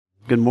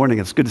Good morning.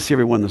 It's good to see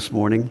everyone this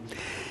morning.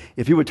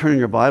 If you would turn in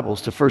your Bibles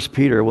to 1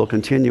 Peter, we'll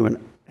continue in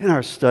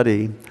our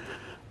study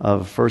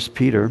of 1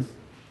 Peter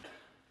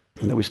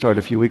that we started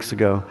a few weeks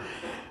ago.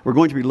 We're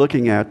going to be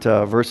looking at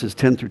verses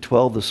 10 through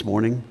 12 this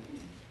morning.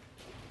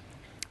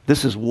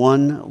 This is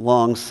one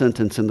long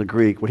sentence in the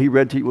Greek. What we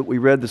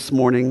read this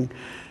morning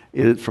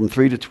from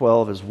 3 to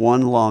 12 is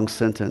one long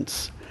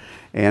sentence.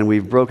 And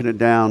we've broken it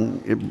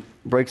down. It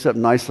breaks up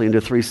nicely into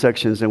three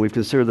sections, and we've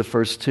considered the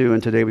first two,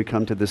 and today we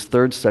come to this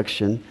third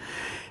section.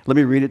 Let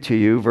me read it to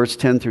you, verse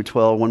 10 through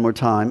 12, one more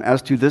time.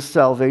 As to this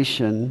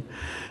salvation,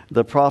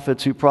 the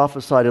prophets who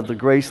prophesied of the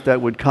grace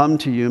that would come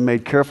to you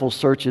made careful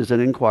searches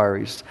and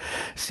inquiries,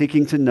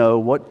 seeking to know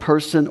what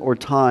person or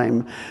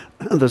time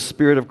the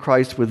Spirit of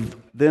Christ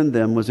within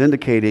them was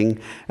indicating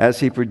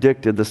as he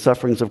predicted the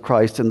sufferings of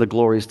Christ and the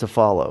glories to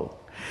follow.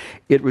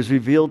 It was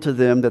revealed to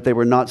them that they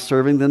were not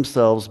serving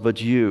themselves,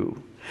 but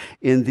you,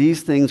 in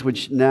these things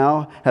which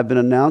now have been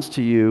announced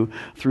to you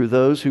through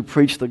those who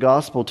preach the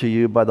gospel to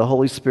you by the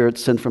Holy Spirit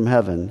sent from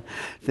heaven,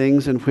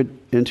 things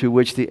into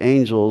which the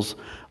angels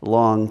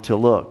long to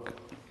look.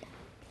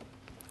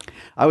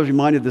 I was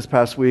reminded this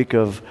past week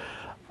of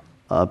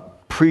a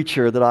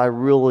preacher that I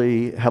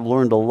really have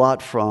learned a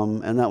lot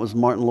from, and that was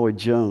Martin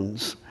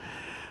Lloyd-Jones.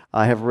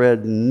 I have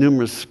read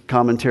numerous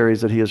commentaries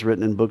that he has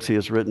written and books he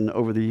has written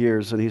over the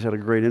years, and he's had a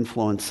great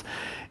influence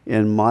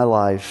in my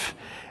life.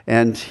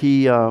 And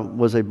he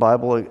was a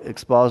Bible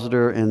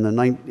expositor in the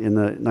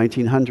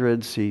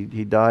 1900s.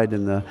 He died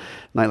in the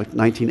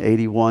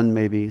 1981,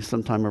 maybe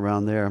sometime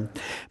around there.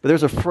 But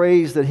there's a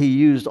phrase that he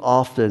used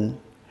often,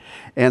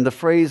 and the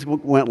phrase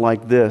went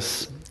like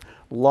this: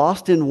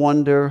 lost in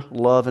wonder,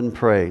 love, and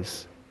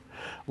praise.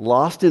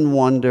 Lost in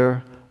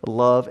wonder,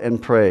 love, and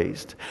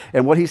praised.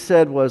 And what he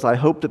said was, I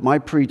hope that my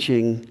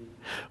preaching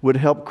would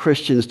help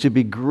Christians to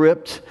be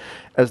gripped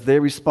as they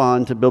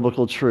respond to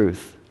biblical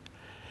truth.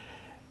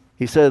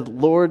 He said,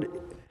 Lord,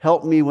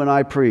 help me when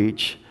I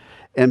preach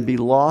and be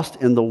lost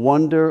in the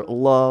wonder,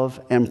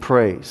 love, and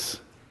praise.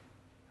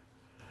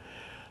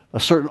 A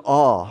certain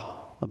awe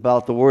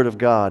about the Word of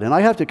God. And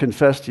I have to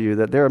confess to you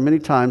that there are many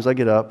times I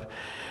get up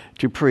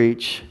to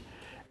preach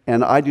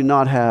and I do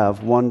not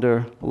have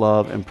wonder,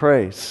 love, and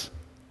praise.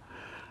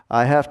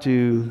 I have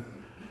to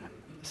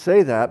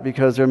say that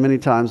because there are many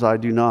times I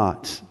do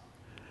not.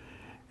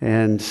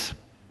 And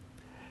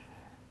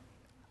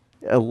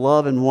a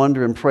love and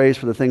wonder and praise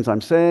for the things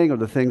I'm saying or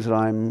the things that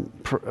I'm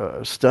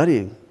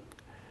studying.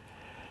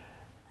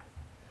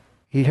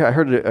 I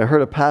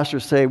heard a pastor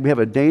say, we have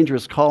a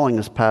dangerous calling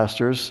as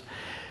pastors.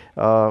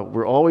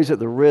 We're always at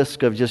the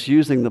risk of just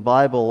using the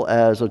Bible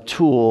as a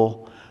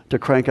tool to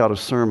crank out a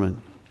sermon.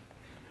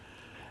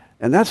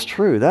 And that's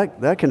true.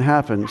 That can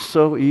happen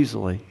so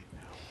easily.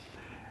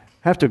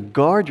 Have to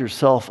guard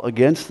yourself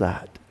against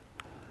that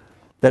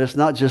it's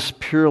not just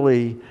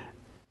purely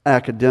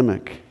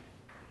academic.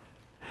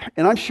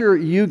 And I'm sure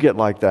you get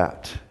like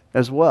that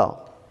as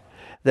well,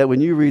 that when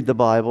you read the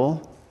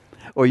Bible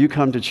or you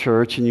come to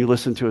church and you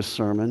listen to a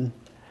sermon,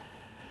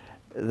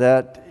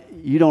 that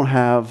you don't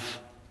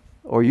have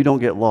or you don't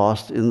get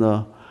lost in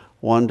the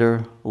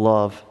wonder,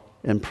 love,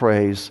 and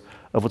praise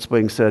of what's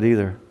being said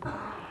either.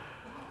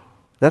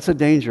 That's a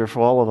danger for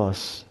all of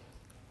us.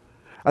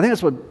 I think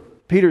that's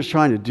what Peter's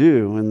trying to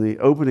do in the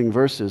opening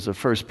verses of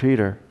 1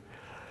 Peter.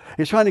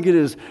 He's trying to get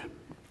his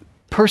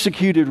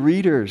persecuted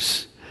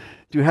readers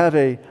to have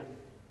a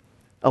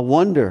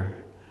wonder,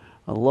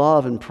 a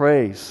love and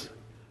praise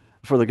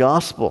for the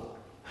gospel.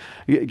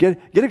 Get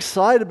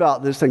excited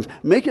about these things.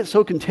 Make it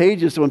so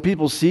contagious that when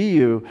people see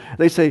you,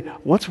 they say,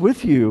 what's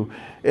with you?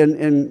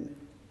 And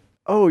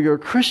oh, you're a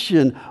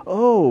Christian.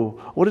 Oh,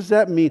 what does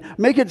that mean?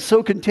 Make it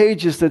so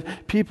contagious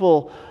that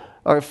people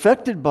are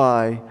affected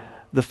by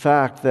the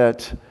fact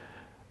that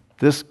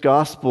this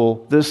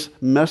gospel, this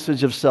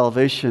message of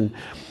salvation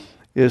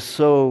is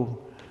so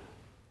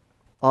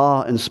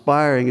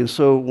awe-inspiring and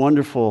so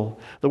wonderful.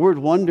 The word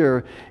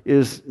wonder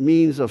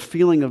means a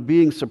feeling of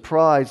being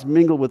surprised,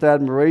 mingled with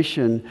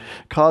admiration,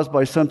 caused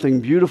by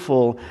something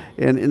beautiful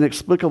and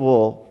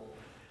inexplicable.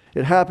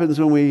 It happens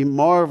when we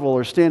marvel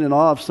or stand in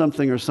awe of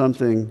something or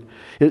something.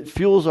 It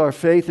fuels our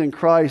faith in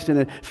Christ and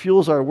it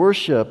fuels our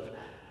worship.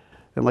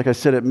 And like I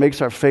said, it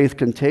makes our faith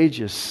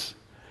contagious.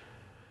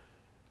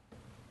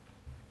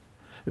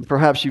 And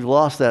perhaps you've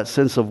lost that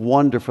sense of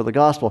wonder for the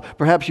gospel.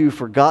 Perhaps you've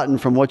forgotten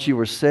from what you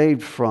were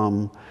saved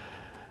from.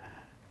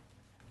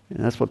 And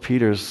that's what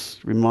Peter's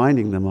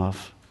reminding them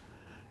of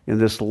in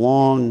this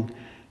long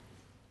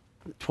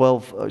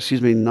 10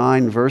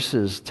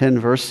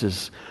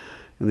 verses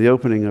in the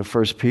opening of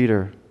 1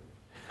 Peter.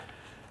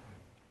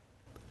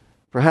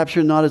 Perhaps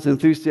you're not as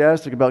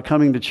enthusiastic about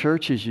coming to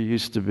church as you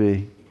used to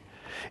be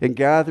and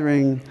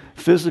gathering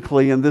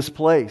physically in this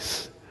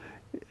place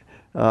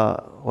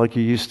like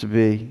you used to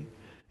be.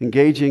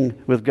 Engaging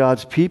with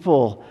God's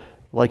people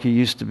like you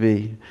used to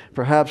be.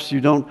 Perhaps you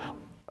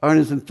aren't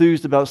as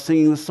enthused about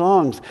singing the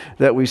songs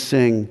that we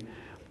sing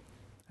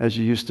as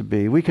you used to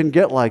be. We can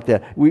get like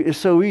that. It's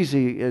so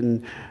easy.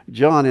 And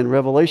John in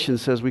Revelation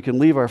says we can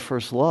leave our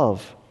first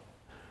love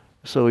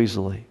so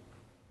easily.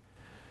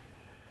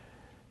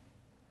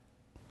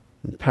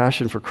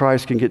 Passion for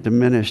Christ can get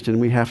diminished,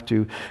 and we have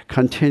to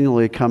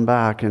continually come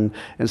back and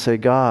say,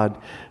 God,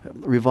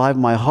 revive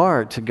my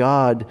heart.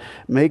 God,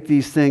 make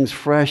these things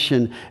fresh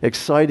and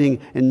exciting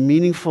and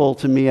meaningful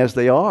to me as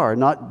they are,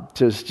 not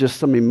just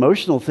some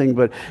emotional thing,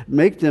 but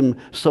make them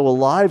so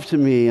alive to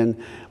me and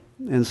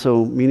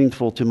so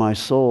meaningful to my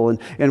soul.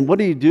 And what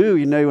do you do?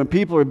 When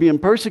people are being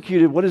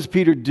persecuted, what does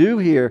Peter do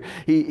here?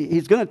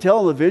 He's going to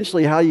tell them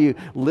eventually how you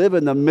live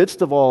in the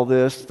midst of all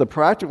this, the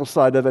practical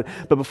side of it.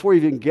 But before he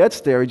even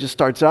gets there, he just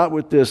starts out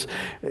with this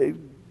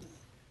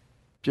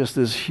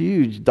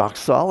huge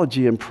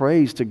doxology and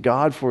praise to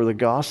God for the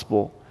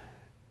gospel.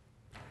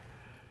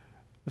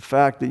 The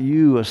fact that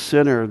you, a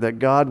sinner, that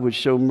God would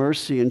show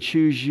mercy and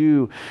choose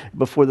you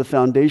before the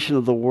foundation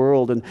of the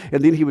world. And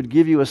then he would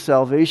give you a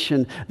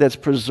salvation that's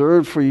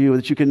preserved for you,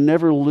 that you can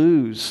never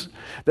lose.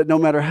 That no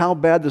matter how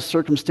bad the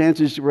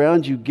circumstances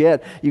around you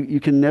get,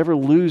 you can never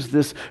lose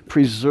this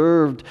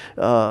preserved,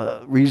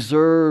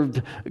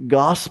 reserved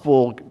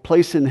gospel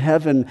place in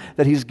heaven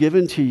that he's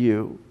given to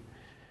you.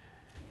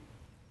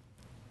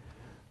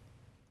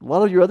 A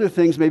lot of your other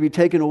things may be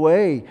taken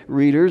away,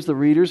 the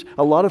readers.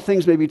 A lot of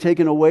things may be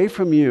taken away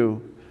from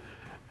you.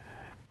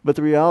 But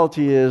the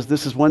reality is,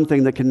 this is one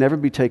thing that can never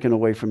be taken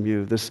away from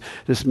you, this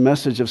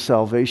message of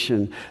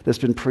salvation that's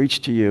been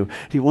preached to you.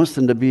 He wants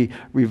them to be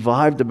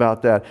revived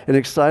about that and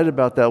excited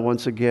about that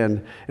once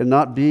again, and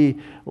not be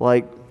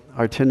like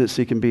our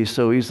tendency can be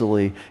so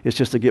easily. It's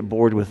just to get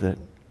bored with it.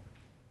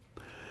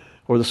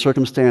 Or the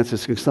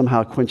circumstances can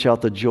somehow quench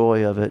out the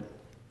joy of it.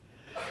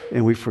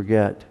 And we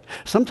forget.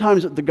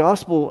 Sometimes the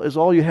gospel is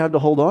all you have to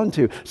hold on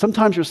to.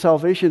 Sometimes your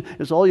salvation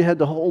is all you had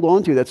to hold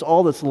on to. That's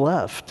all that's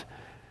left.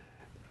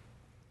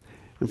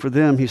 And for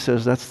them, he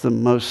says, that's the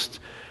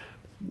most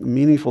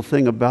meaningful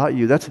thing about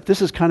you.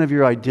 This is kind of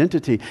your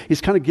identity.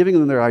 He's kind of giving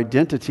them their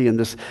identity in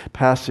this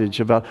passage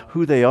about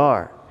who they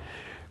are.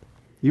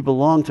 You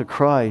belong to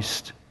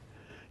Christ.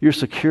 You're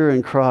secure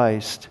in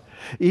Christ.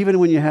 Even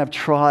when you have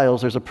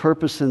trials, there's a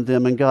purpose in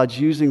them, and God's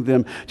using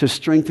them to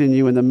strengthen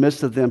you in the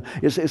midst of them.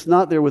 It's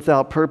not there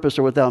without purpose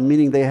or without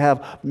meaning. They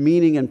have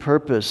meaning and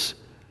purpose.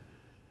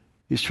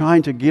 He's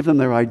trying to give them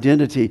their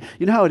identity.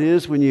 You know how it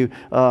is when you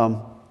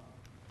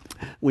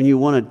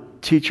want to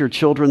teach your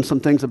children some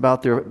things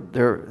about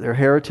their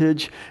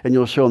heritage, and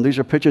you'll show them, these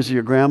are pictures of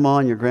your grandma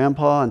and your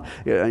grandpa and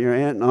your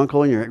aunt and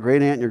uncle and your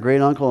great aunt and your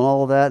great uncle and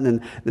all of that, and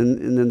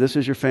then this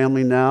is your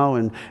family now,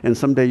 and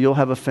someday you'll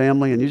have a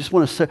family, and you just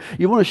want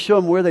to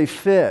show them where they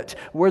fit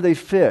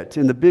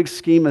in the big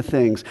scheme of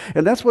things.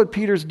 And that's what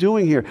Peter's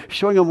doing here,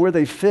 showing them where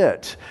they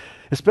fit,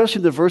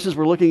 especially the verses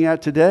we're looking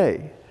at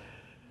today.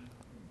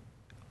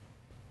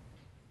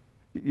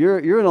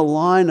 You're in a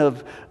line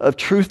of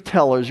truth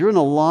tellers. You're in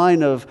a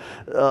line of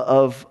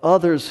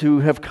others who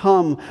have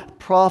come,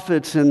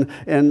 prophets and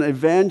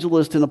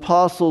evangelists and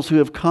apostles who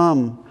have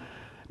come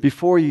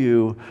before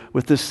you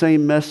with the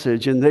same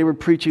message, and they were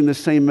preaching the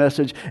same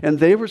message, and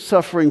they were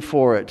suffering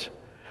for it,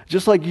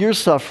 just like you're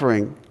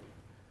suffering.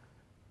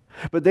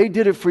 But they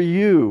did it for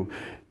you,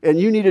 and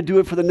you need to do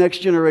it for the next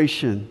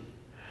generation.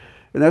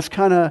 And that's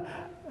kind of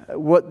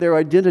what their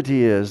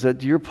identity is,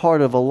 that you're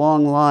part of a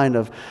long line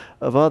of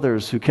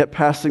others who kept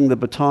passing the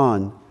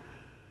baton.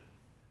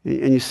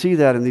 And you see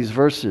that in these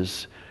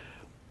verses.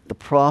 The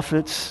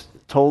prophets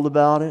told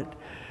about it.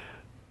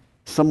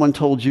 Someone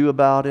told you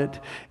about it.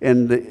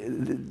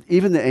 And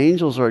even the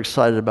angels are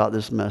excited about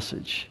this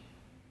message.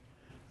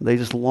 They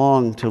just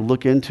long to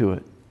look into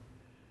it.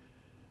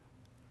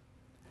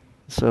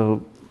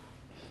 So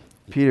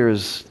Peter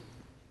is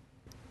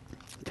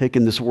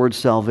taking this word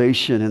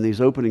salvation in these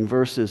opening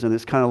verses, and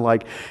it's kind of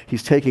like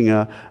he's taking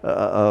a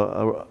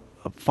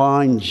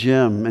fine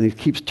gem, and he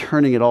keeps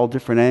turning it all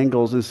different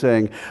angles and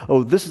saying,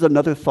 oh, this is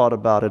another thought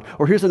about it,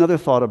 or here's another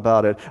thought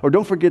about it, or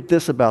don't forget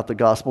this about the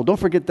gospel, don't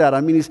forget that.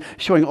 I mean, he's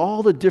showing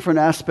all the different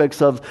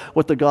aspects of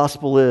what the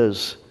gospel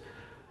is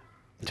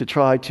to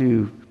try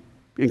to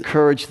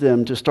encourage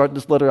them, to start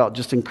this letter out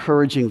just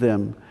encouraging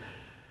them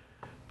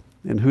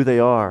in who they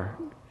are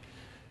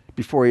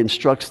before he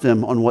instructs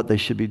them on what they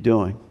should be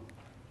doing.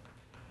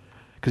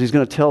 Because he's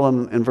going to tell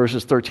them in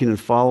verses 13 and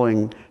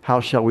following, how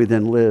shall we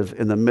then live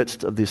in the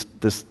midst of these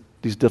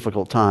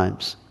difficult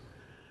times?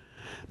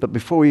 But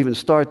before we even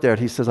start there,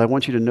 he says, I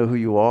want you to know who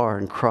you are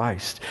in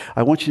Christ.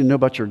 I want you to know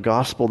about your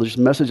gospel, this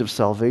message of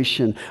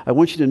salvation. I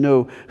want you to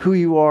know who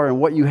you are and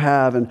what you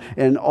have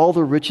and all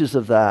the riches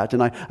of that.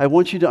 And I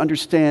want you to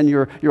understand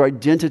your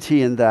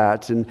identity in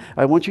that. And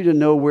I want you to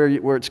know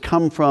where it's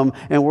come from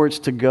and where it's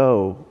to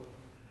go.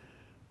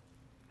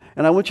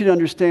 And I want you to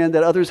understand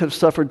that others have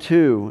suffered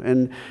too.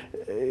 And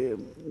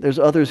there's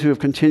others who have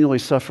continually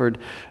suffered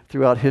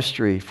throughout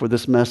history for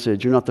this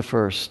message. You're not the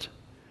first.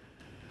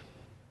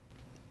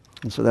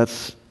 And so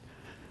that's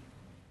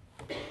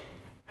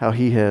how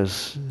he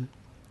has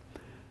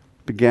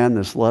began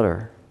this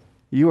letter.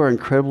 You are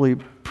incredibly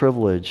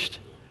privileged.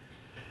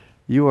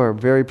 You are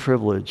very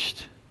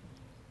privileged.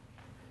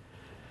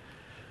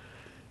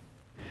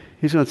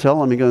 He's going to tell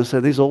them, he's going to say,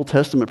 these Old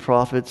Testament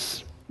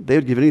prophets, they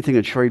would give anything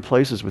to trade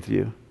places with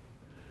you.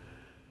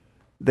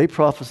 They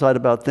prophesied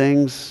about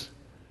things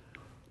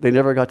they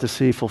never got to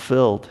see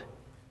fulfilled.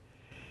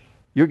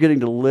 You're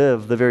getting to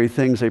live the very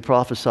things they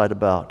prophesied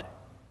about.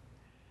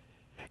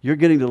 You're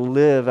getting to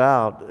live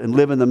out and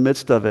live in the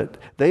midst of it.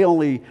 They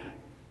only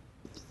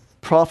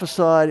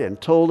prophesied and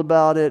told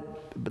about it,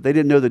 but they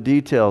didn't know the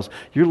details.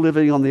 You're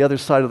living on the other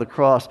side of the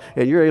cross,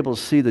 and you're able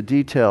to see the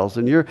details,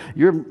 and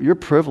you're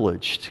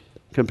privileged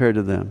compared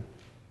to them.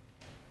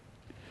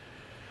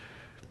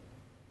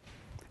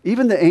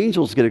 Even the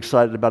angels get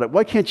excited about it.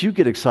 Why can't you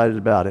get excited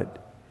about it?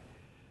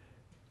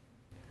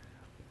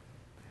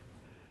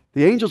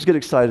 The angels get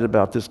excited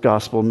about this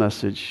gospel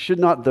message. Should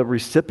not the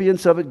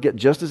recipients of it get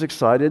just as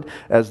excited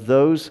as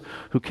those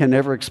who can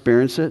never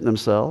experience it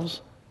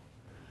themselves?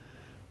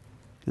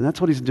 And that's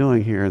what he's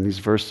doing here in these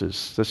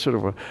verses. That's sort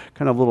of a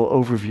kind of little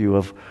overview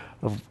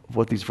of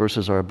what these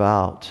verses are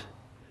about.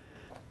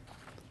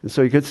 And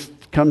so he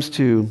comes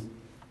to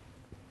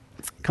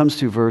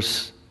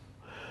verse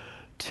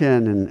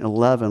 10 and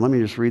 11. Let me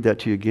just read that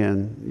to you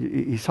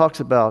again. He talks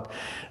about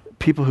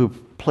people who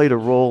played a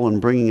role in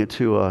bringing it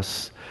to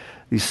us.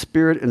 These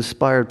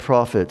Spirit-inspired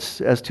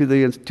prophets, as to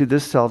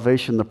this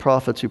salvation, the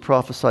prophets who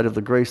prophesied of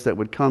the grace that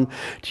would come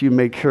to you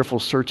made careful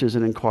searches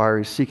and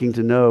inquiries, seeking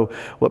to know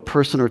what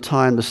person or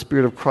time the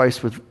Spirit of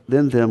Christ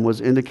within them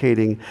was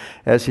indicating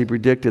as he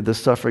predicted the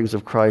sufferings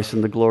of Christ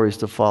and the glories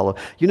to follow.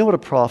 You know what a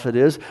prophet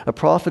is? A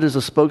prophet is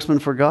a spokesman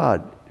for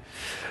God.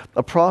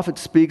 A prophet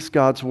speaks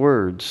God's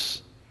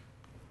words,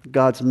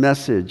 God's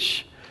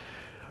message.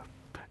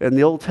 In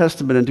the Old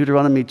Testament, in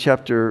Deuteronomy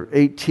chapter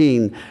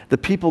 18, the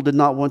people did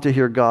not want to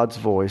hear God's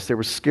voice. They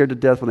were scared to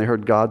death when they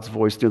heard God's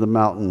voice near the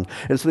mountain.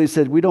 And so they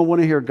said, we don't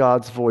want to hear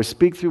God's voice.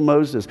 Speak through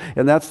Moses.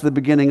 And that's the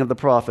beginning of the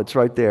prophets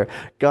right there.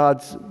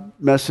 God's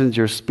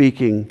messenger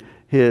speaking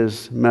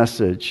his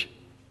message.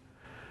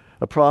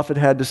 A prophet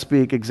had to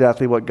speak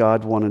exactly what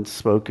God wanted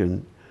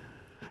spoken.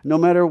 No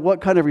matter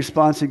what kind of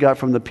response he got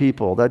from the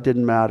people, that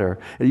didn't matter.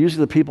 And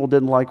usually the people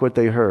didn't like what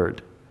they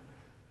heard.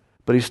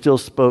 But he still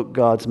spoke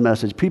God's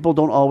message. People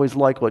don't always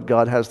like what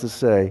God has to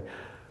say,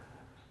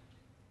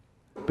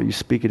 but you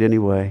speak it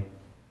anyway.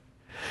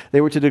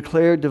 They were to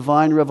declare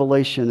divine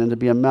revelation and to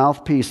be a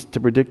mouthpiece to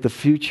predict the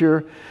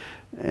future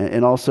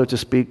and also to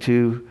speak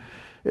to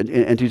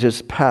and to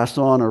just pass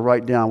on or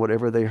write down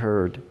whatever they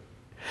heard.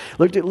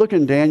 Look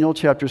in Daniel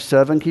chapter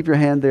 7. Keep your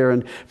hand there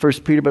in 1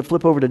 Peter, but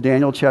flip over to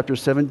Daniel chapter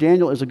 7.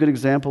 Daniel is a good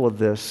example of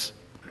this.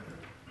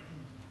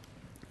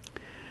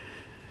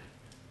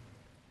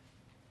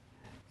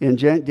 In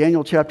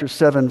Daniel chapter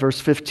 7, verse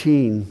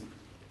 15,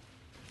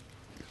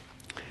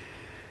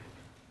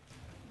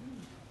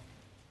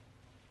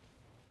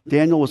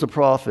 Daniel was a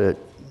prophet.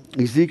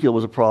 Ezekiel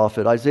was a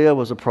prophet. Isaiah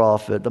was a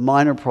prophet. The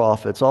minor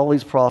prophets, all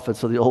these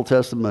prophets of the Old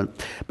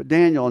Testament. But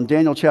Daniel, in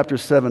Daniel chapter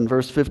 7,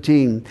 verse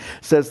 15,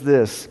 says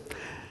this,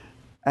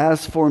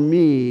 "As for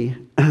me,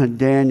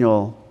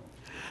 Daniel,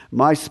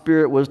 my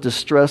spirit was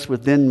distressed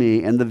within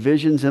me, and the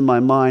visions in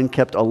my mind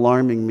kept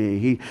alarming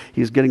me."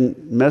 He's getting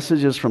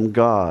messages from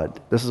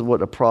God. This is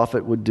what a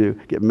prophet would do,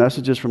 get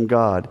messages from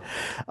God.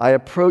 "I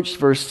approached,"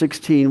 verse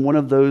 16, "one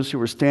of those who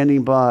were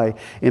standing by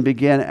and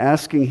began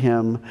asking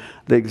him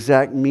the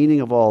exact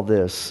meaning of all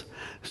this.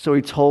 So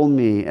he told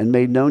me and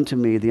made known to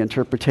me the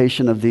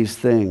interpretation of these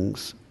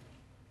things."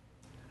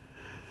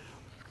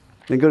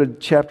 Then go to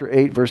chapter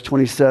 8, verse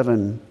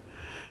 27.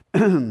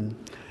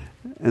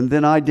 "And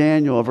then I,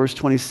 Daniel," verse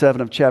 27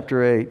 of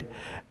chapter 8,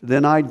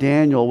 "then I,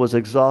 Daniel, was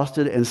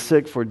exhausted and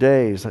sick for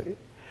days."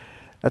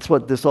 That's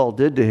what this all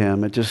did to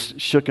him. It just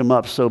shook him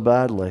up so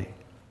badly.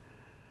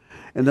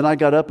 "And then I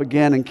got up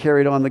again and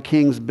carried on the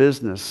king's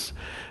business.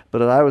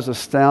 But I was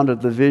astounded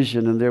at the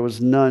vision, and there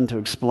was none to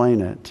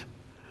explain it."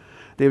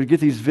 They would get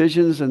these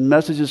visions and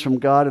messages from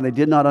God, and they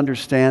did not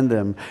understand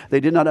them. They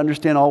did not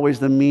understand always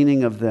the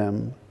meaning of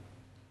them.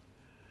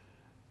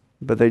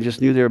 But they just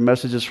knew they were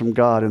messages from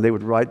God, and they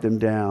would write them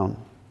down.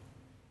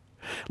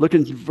 Go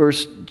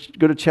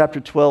to chapter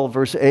 12,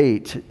 verse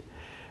 8.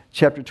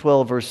 Chapter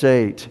 12, verse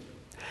 8.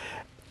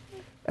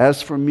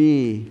 "As for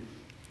me,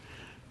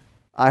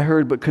 I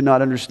heard but could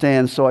not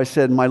understand, so I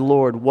said, 'My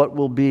Lord, what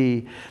will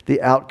be the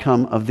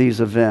outcome of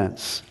these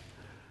events?'"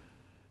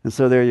 And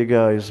so there you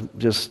go.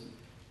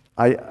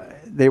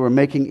 They were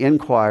making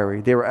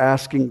inquiry. They were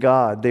asking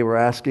God. They were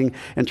asking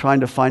and trying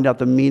to find out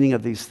the meaning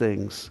of these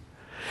things.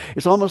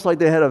 It's almost like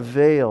they had a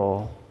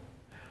veil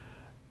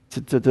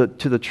to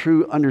the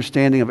true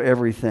understanding of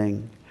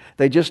everything.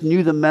 They just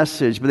knew the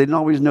message, but they didn't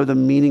always know the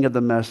meaning of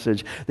the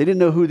message. They didn't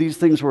know who these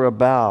things were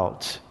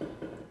about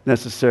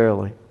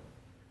necessarily.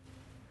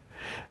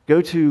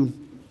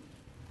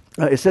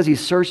 It says he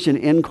searched and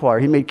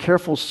inquired. He made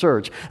careful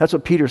search. That's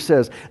what Peter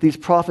says. These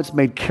prophets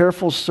made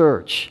careful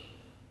search.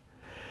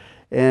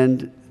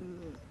 And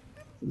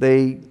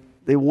they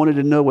wanted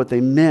to know what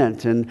they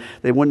meant, and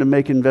they wanted to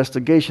make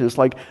investigation. It's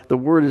like the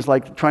word is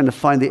like trying to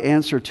find the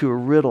answer to a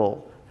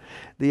riddle.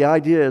 The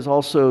idea is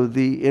also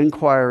the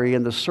inquiry,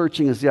 and the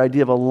searching is the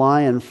idea of a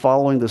lion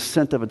following the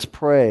scent of its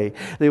prey.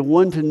 They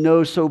wanted to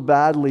know so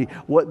badly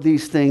what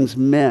these things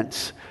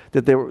meant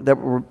that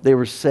they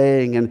were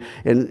saying,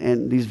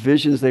 and these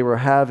visions they were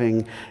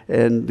having,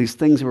 and these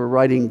things they were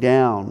writing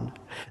down.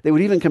 They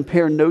would even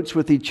compare notes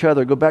with each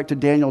other. Go back to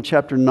Daniel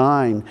chapter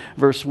 9,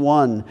 verse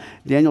 1.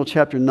 Daniel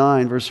chapter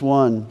 9, verse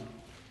 1.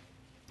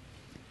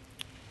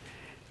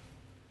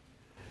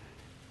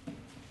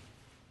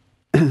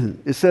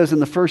 It says, in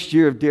the first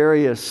year of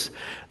Darius,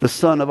 the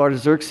son of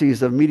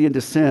Artaxerxes of Median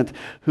descent,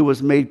 who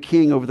was made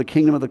king over the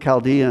kingdom of the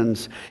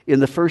Chaldeans, in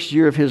the first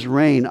year of his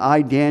reign,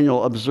 I,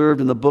 Daniel,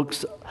 observed in the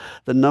books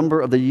the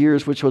number of the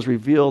years which was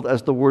revealed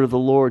as the word of the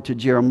Lord to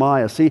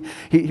Jeremiah. See,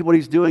 what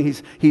he's doing,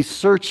 he's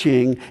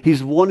searching,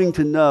 he's wanting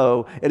to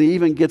know, and he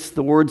even gets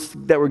the words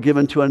that were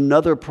given to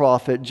another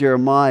prophet,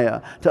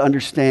 Jeremiah, to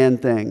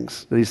understand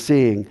things that he's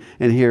seeing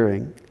and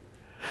hearing.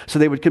 So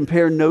they would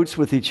compare notes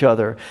with each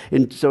other.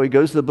 And so he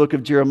goes to the book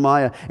of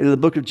Jeremiah. And in the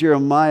book of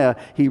Jeremiah,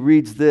 he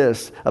reads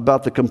this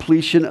about the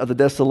completion of the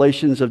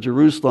desolations of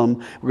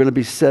Jerusalem. We're going to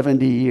be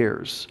 70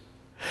 years.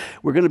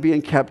 We're going to be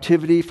in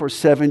captivity for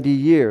 70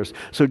 years.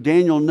 So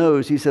Daniel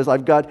knows, he says,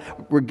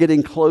 we're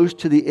getting close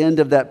to the end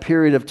of that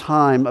period of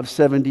time of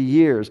 70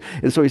 years.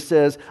 And so he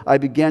says, I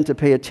began to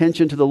pay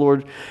attention to the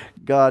Lord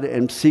God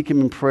and seek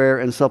him in prayer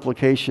and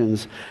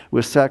supplications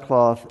with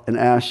sackcloth and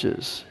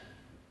ashes.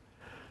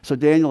 So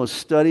Daniel is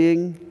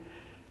studying.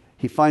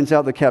 He finds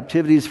out the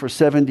captivities for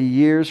 70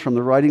 years from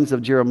the writings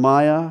of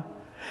Jeremiah.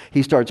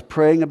 He starts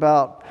praying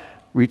about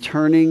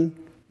returning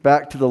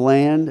back to the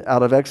land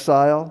out of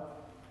exile.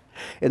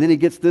 And then he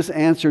gets this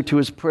answer to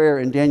his prayer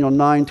in Daniel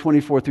 9,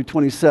 24 through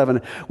 27,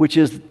 which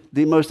is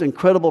the most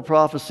incredible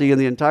prophecy in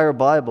the entire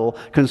Bible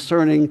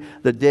concerning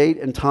the date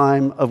and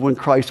time of when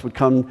Christ would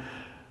come,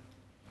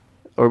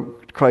 or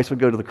Christ would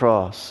go to the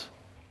cross.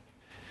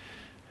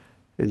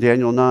 In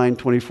Daniel 9,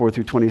 24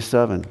 through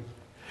 27.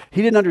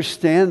 He didn't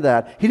understand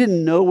that. He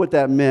didn't know what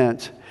that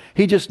meant.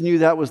 He just knew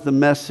that was the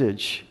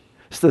message.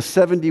 It's the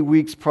 70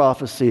 weeks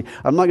prophecy.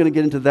 I'm not going to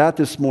get into that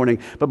this morning,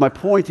 but my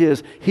point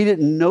is, he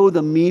didn't know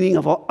the meaning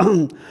of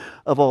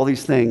all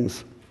these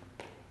things.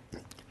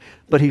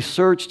 But he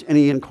searched and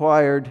he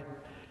inquired,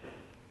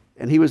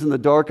 and he was in the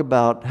dark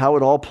about how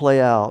it all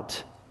play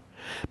out.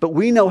 But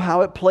we know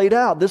how it played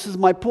out. This is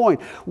my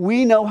point.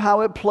 We know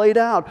how it played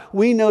out.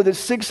 We know that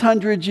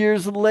 600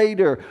 years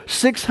later,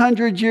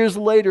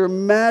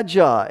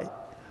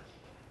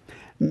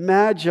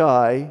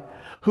 Magi,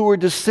 who were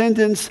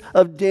descendants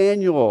of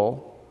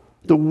Daniel,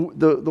 the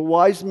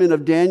wise men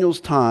of Daniel's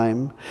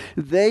time,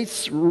 they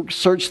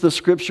searched the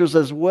scriptures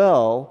as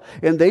well,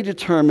 and they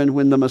determined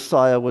when the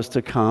Messiah was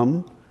to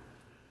come.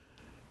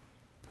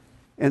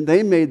 And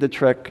they made the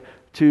trek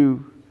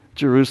to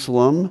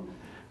Jerusalem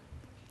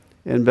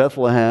in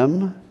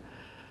Bethlehem,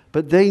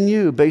 but they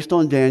knew based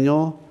on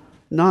Daniel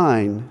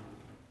 9.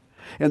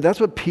 And that's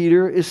what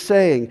Peter is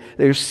saying.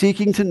 They're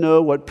seeking to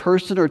know what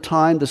person or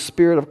time the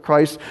Spirit of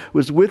Christ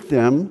was with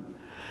them.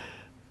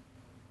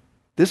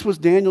 This was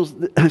and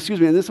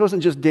this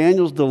wasn't just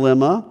Daniel's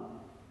dilemma.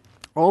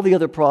 All the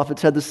other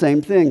prophets had the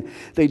same thing.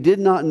 They did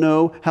not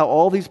know how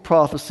all these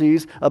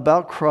prophecies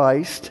about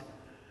Christ,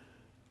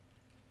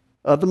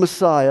 of the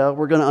Messiah,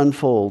 were going to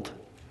unfold.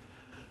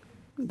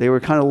 They were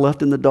kind of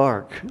left in the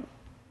dark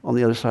on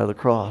the other side of the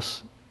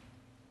cross.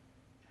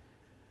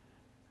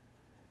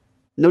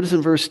 Notice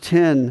in verse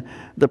 10,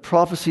 the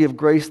prophecy of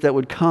grace that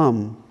would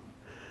come.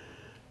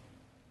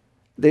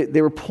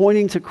 They were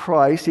pointing to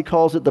Christ. He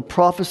calls it the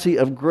prophecy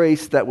of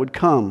grace that would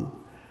come.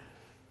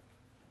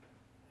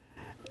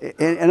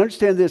 And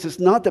understand this, it's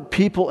not that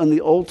people in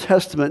the Old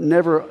Testament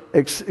never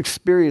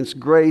experienced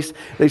grace.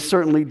 They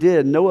certainly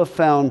did. Noah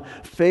found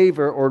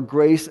favor or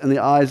grace in the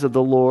eyes of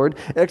the Lord.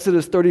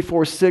 Exodus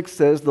 34:6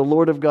 says, the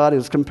Lord of God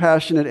is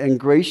compassionate and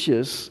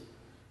gracious.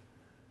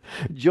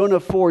 Jonah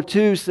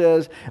 4:2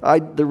 says,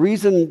 the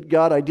reason,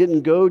 God, I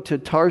didn't go to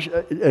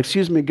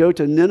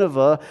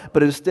Nineveh,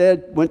 but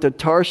instead went to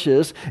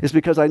Tarshish, is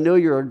because I know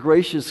you're a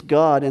gracious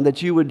God, and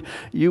that you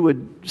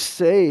would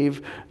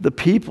save the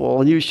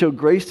people, and you show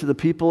grace to the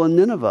people in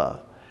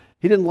Nineveh.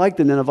 He didn't like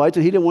the Ninevites,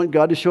 and he didn't want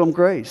God to show him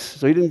grace,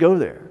 so he didn't go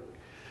there.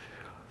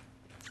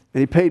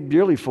 And he paid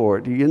dearly for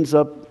it. He ends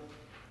up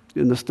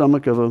in the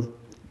stomach of a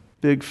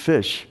big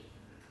fish.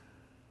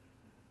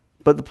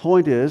 But the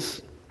point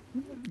is,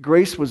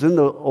 grace was in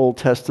the Old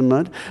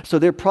Testament, so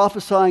they're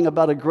prophesying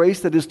about a grace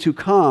that is to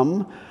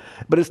come,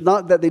 but it's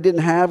not that they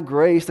didn't have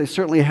grace. They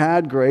certainly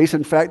had grace.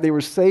 In fact, they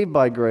were saved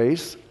by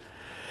grace.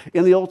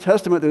 In the Old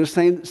Testament, they're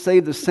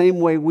saved the same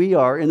way we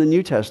are in the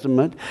New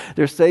Testament.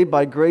 They're saved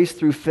by grace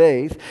through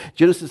faith.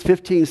 Genesis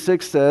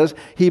 15:6 says,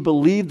 he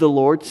believed the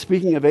Lord,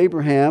 speaking of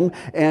Abraham,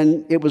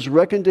 and it was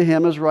reckoned to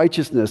him as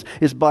righteousness.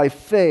 It's by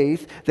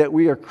faith that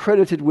we are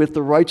credited with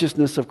the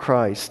righteousness of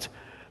Christ,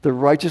 the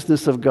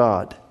righteousness of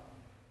God.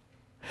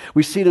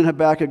 We see it in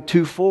Habakkuk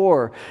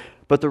 2:4,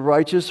 but the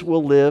righteous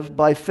will live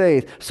by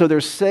faith. So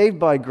they're saved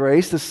by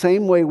grace the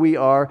same way we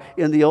are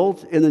in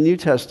the New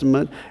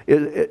Testament.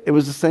 It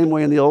was the same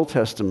way in the Old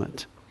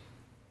Testament.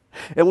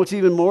 And what's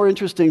even more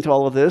interesting to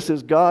all of this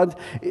is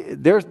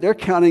they're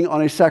counting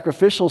on a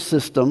sacrificial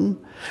system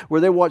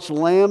where they watch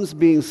lambs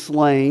being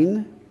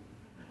slain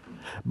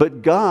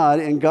But God,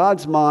 in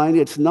God's mind,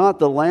 it's not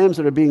the lambs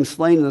that are being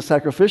slain in the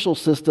sacrificial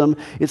system,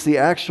 it's the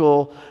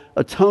actual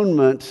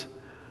atonement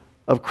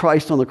of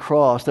Christ on the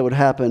cross that would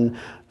happen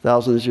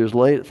thousands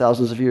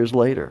of years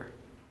later.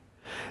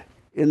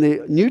 In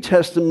the New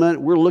Testament,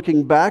 we're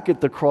looking back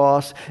at the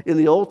cross. In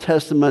the Old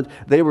Testament,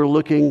 they were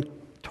looking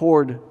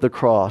toward the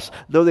cross.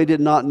 Though they did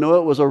not know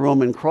it was a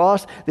Roman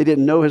cross, they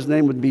didn't know his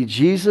name would be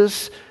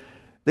Jesus.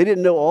 They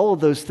didn't know all of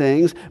those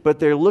things, but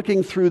they're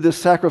looking through this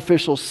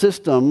sacrificial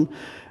system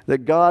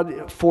that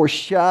God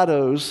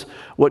foreshadows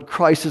what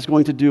Christ is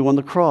going to do on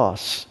the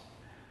cross.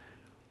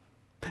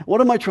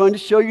 What am I trying to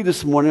show you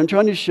this morning? I'm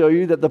trying to show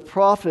you that the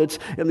prophets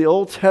in the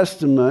Old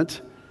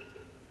Testament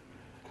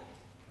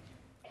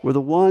were the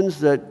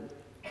ones that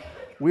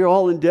we're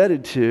all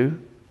indebted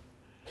to.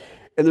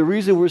 And the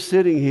reason we're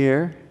sitting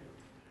here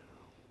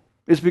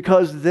is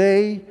because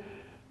they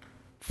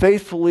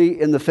faithfully,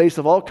 in the face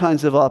of all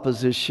kinds of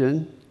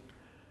opposition,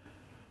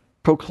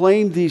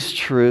 proclaimed these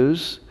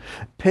truths,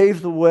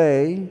 paved the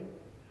way.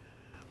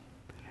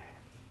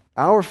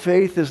 Our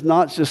faith is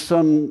not just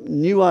some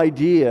new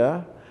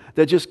idea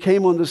that just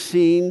came on the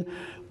scene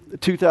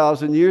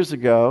 2,000 years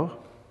ago.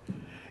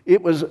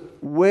 It was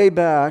way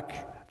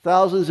back,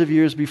 thousands of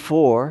years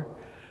before,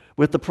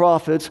 with the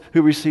prophets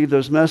who received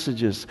those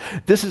messages.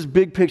 This is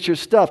big picture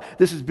stuff.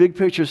 This is big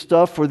picture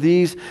stuff for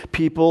these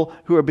people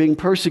who are being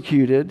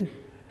persecuted.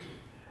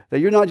 That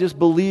you're not just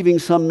believing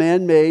some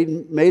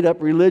man-made,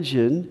 made-up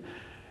religion.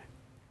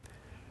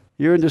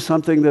 You're into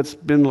something that's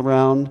been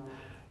around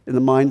in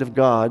the mind of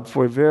God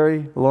for a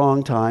very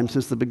long time,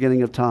 since the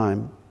beginning of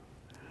time.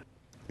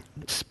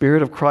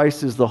 Spirit of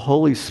Christ is the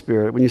Holy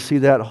Spirit. When you see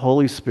that,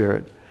 Holy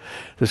Spirit.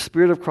 The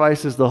Spirit of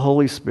Christ is the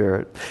Holy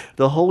Spirit.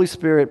 The Holy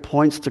Spirit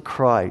points to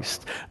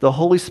Christ. The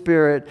Holy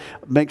Spirit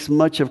makes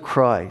much of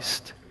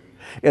Christ.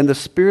 And the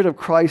Spirit of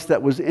Christ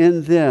that was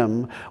in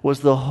them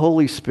was the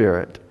Holy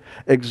Spirit,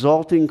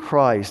 exalting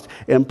Christ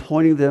and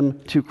pointing them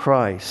to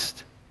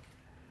Christ.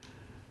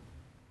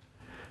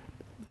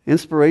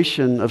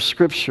 Inspiration of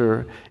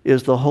Scripture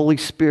is the Holy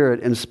Spirit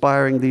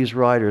inspiring these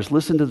writers.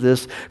 Listen to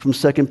this from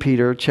 2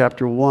 Peter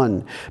chapter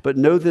 1. But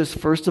know this,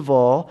 first of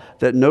all,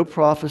 that no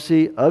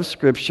prophecy of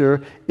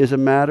Scripture is a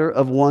matter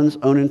of one's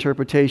own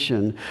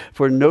interpretation.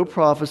 For no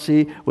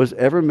prophecy was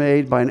ever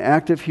made by an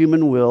act of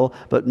human will,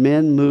 but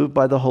men moved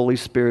by the Holy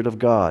Spirit of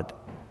God.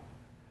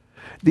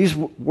 These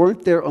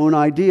weren't their own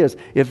ideas.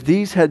 If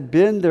these had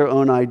been their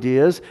own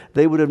ideas,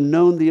 they would have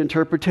known the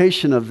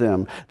interpretation of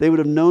them. They would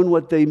have known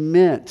what they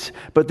meant.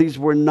 But these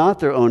were not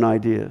their own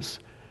ideas.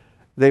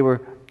 They were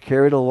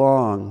carried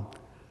along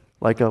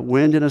like a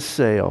wind in a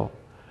sail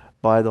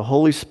by the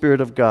Holy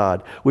Spirit of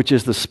God, which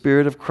is the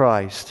Spirit of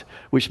Christ,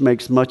 which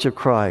makes much of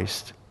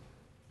Christ.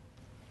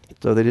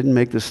 So they didn't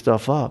make this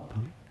stuff up.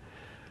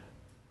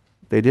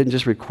 They didn't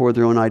just record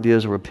their own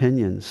ideas or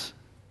opinions.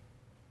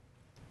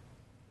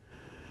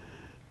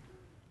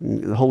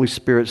 The Holy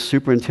Spirit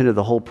superintended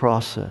the whole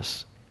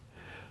process,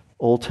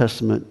 Old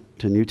Testament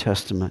to New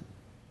Testament.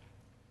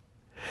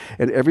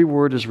 And every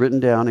word is written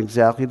down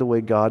exactly the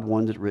way God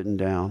wanted it written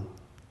down.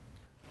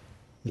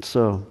 And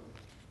so,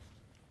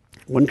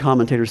 one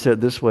commentator said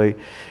it this way: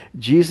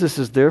 Jesus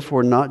is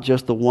therefore not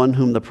just the one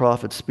whom the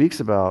prophet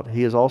speaks about,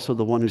 he is also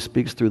the one who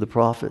speaks through the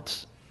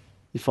prophets.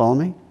 You follow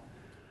me?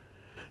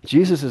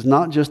 Jesus is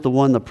not just the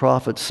one the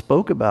prophets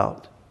spoke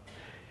about,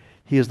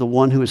 he is the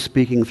one who is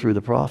speaking through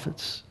the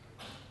prophets.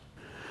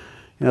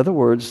 In other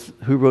words,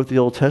 who wrote the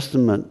Old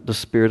Testament? The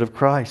Spirit of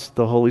Christ,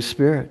 the Holy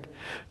Spirit,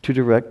 to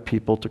direct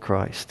people to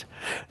Christ.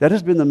 That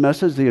has been the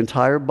message of the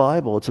entire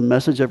Bible. It's a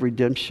message of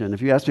redemption.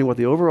 If you ask me what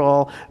the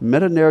overall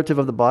meta-narrative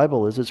of the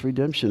Bible is, it's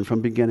redemption from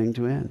beginning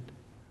to end.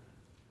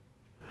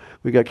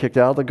 We got kicked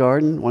out of the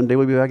garden. One day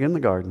we'll be back in the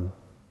garden.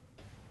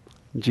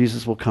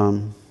 Jesus will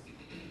come.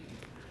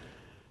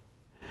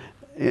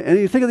 And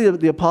you think of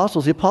the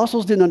apostles. The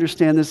apostles didn't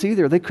understand this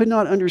either. They could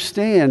not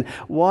understand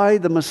why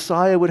the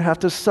Messiah would have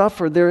to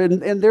suffer.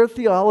 In their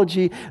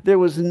theology, there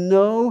was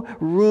no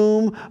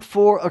room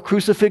for a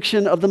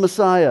crucifixion of the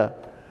Messiah.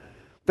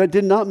 That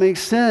did not make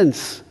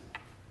sense.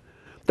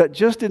 That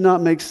just did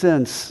not make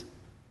sense.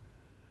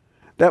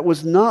 That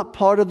was not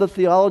part of the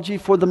theology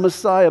for the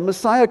Messiah.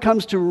 Messiah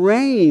comes to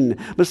reign.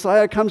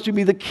 Messiah comes to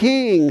be the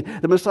king.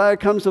 The Messiah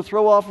comes to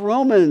throw off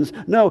Romans.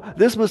 No,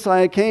 this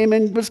Messiah came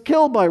and was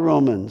killed by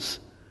Romans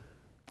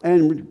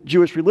and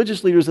Jewish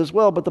religious leaders as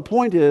well. But the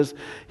point is,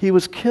 he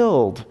was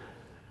killed.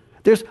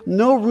 There's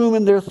no room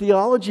in their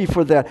theology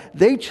for that.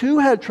 They too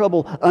had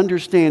trouble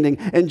understanding.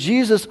 And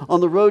Jesus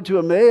on the road to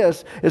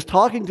Emmaus is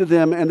talking to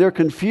them and they're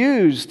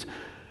confused.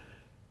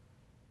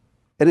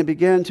 And it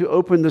began to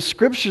open the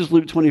Scriptures,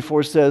 Luke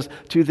 24 says,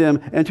 to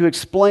them and to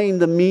explain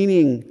the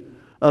meaning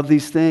of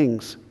these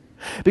things.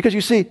 Because you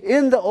see,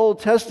 in the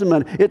Old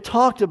Testament, it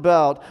talked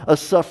about a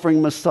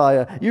suffering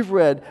Messiah. You've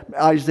read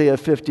Isaiah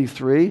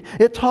 53.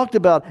 It talked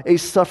about a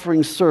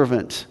suffering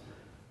servant.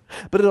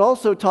 But it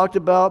also talked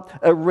about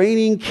a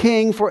reigning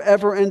king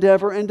forever and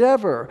ever and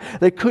ever.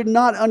 They could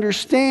not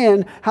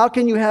understand how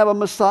can you have a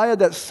Messiah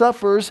that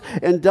suffers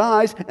and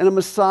dies and a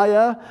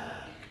Messiah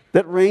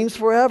that reigns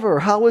forever.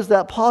 How is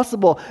that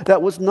possible?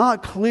 That was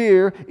not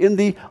clear in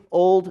the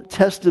Old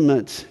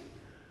Testament.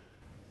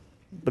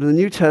 But in the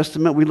New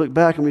Testament, we look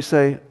back and we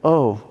say,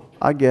 oh,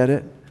 I get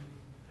it.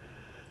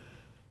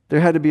 There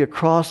had to be a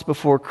cross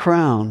before a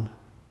crown.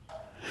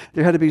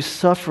 There had to be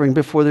suffering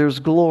before there was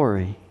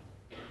glory.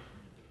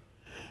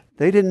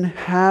 They didn't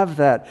have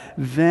that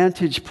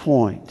vantage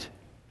point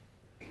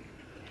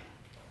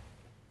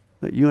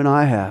that you and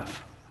I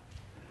have.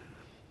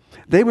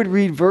 They would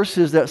read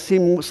verses that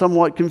seem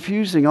somewhat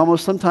confusing,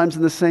 almost sometimes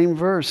in the same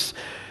verse.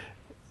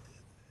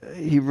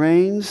 He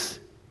reigns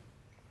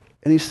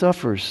and he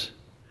suffers.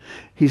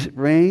 He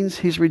reigns,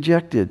 he's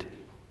rejected.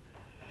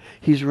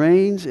 He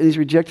reigns and he's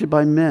rejected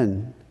by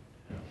men.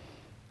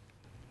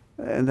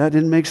 And that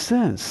didn't make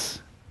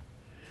sense.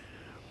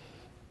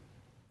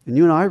 And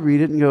you and I read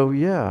it and go,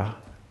 yeah.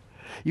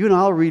 You and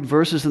I'll read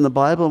verses in the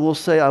Bible and we'll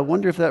say, I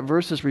wonder if that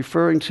verse is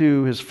referring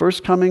to his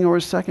first coming or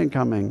his second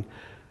coming.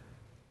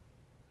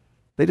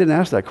 They didn't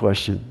ask that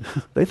question.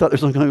 They thought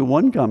there's only going to be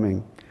one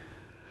coming.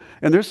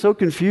 And they're so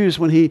confused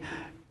when he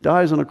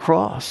dies on a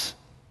cross.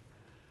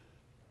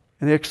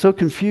 And they're so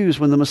confused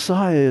when the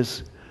Messiah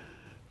is,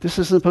 this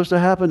isn't supposed to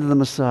happen to the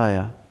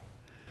Messiah.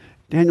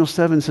 Daniel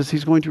 7 says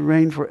he's going to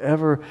reign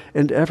forever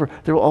and ever.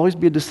 There will always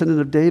be a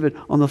descendant of David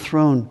on the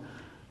throne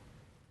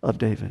of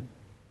David.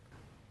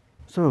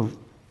 So,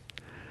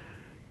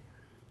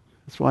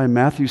 that's why in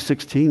Matthew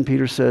 16,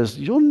 Peter says,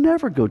 you'll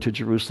never go to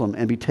Jerusalem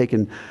and be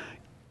taken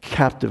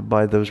captive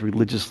by those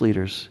religious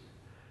leaders.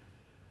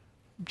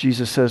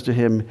 Jesus says to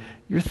him,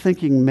 you're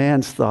thinking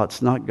man's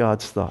thoughts, not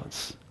God's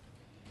thoughts.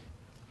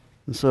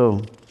 And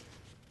so,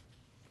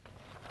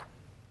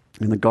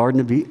 in the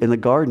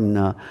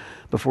garden,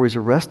 before he's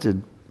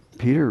arrested,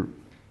 Peter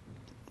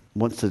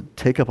wants to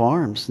take up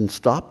arms and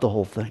stop the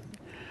whole thing.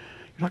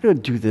 You're not going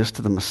to do this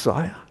to the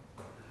Messiah.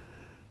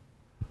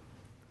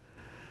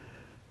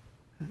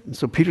 And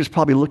so Peter's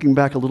probably looking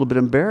back a little bit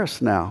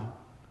embarrassed now.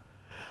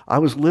 I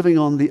was living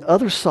on the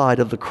other side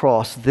of the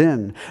cross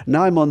then.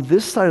 Now I'm on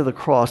this side of the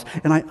cross,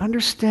 and I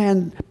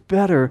understand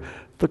better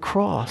the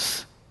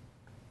cross.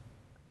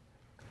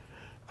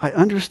 I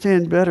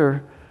understand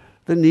better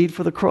the need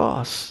for the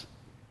cross.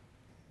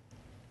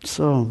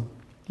 So,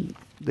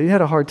 they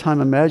had a hard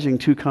time imagining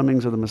two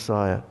comings of the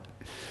Messiah.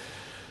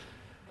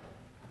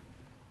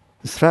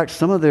 In fact,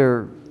 some of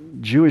their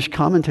Jewish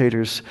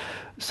commentators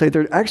say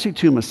there are actually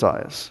two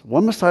Messiahs.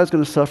 One Messiah is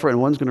going to suffer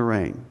and one's going to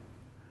reign.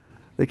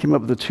 They came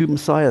up with the two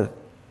Messiah,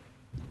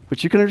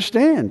 which you can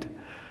understand.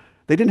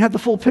 They didn't have the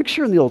full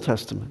picture in the Old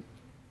Testament.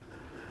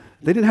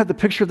 They didn't have the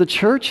picture of the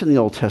church in the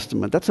Old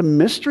Testament. That's a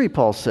mystery,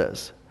 Paul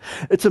says.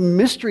 It's a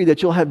mystery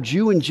that you'll have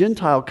Jew and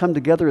Gentile come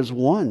together as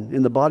one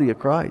in the body of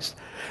Christ.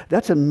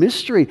 That's a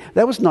mystery.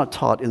 That was not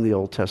taught in the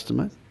Old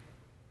Testament.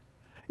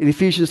 In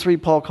Ephesians 3,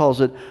 Paul calls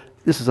it,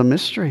 this is a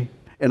mystery,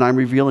 and I'm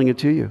revealing it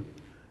to you.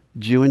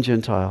 Jew and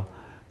Gentile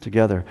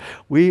together.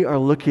 We are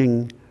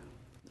looking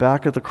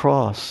back at the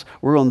cross.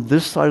 We're on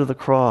this side of the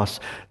cross.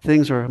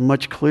 Things are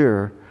much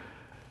clearer.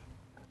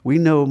 We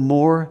know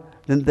more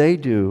than they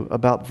do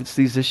about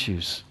these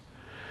issues.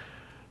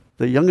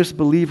 The youngest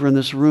believer in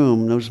this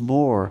room knows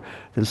more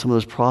than some of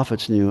those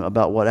prophets knew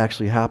about what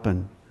actually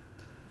happened.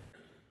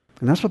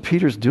 And that's what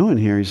Peter's doing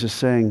here. He's just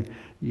saying,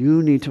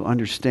 you need to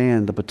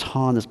understand the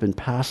baton that's been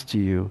passed to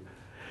you.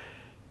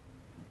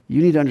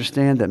 You need to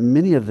understand that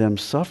many of them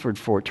suffered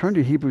for it. Turn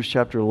to Hebrews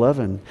chapter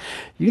 11.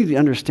 You need to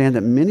understand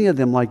that many of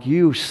them, like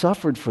you,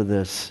 suffered for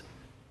this.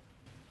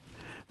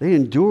 They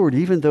endured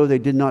even though they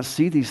did not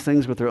see these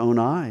things with their own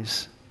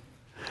eyes.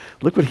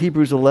 Look what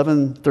Hebrews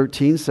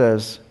 11:13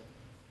 says.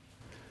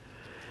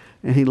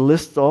 And he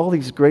lists all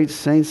these great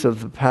saints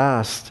of the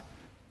past.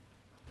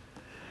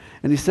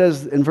 And he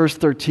says in verse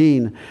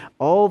 13,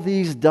 all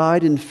these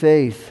died in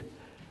faith.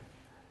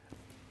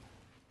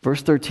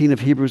 Verse 13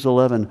 of Hebrews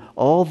 11,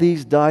 all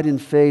these died in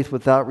faith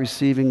without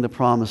receiving the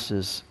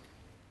promises.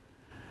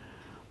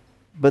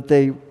 But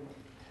they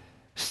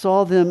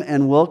saw them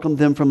and welcomed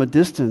them from a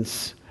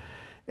distance.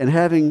 And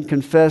having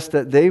confessed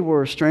that they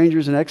were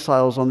strangers and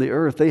exiles on the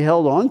earth, they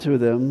held on to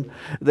them.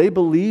 They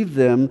believed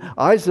them.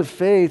 Eyes of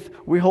faith,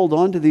 we hold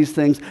on to these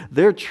things.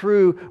 They're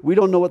true. We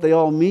don't know what they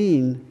all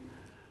mean.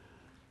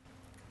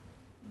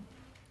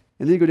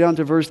 And then you go down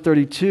to verse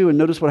 32 and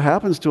notice what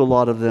happens to a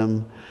lot of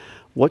them.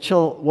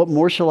 What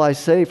more shall I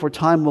say? For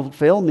time will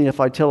fail me if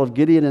I tell of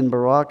Gideon and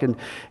Barak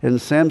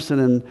and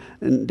Samson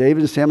and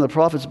David and Samuel the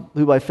prophets,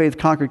 who by faith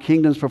conquered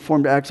kingdoms,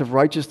 performed acts of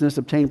righteousness,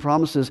 obtained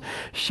promises,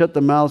 shut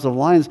the mouths of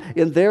lions.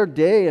 In their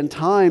day and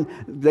time,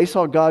 they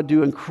saw God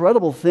do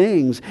incredible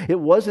things. It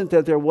wasn't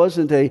that there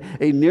wasn't a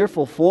near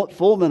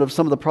fulfillment of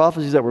some of the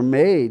prophecies that were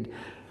made.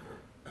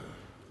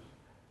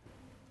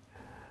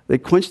 They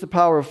quenched the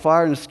power of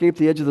fire and escaped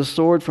the edge of the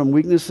sword. From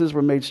weaknesses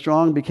were made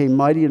strong, became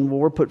mighty in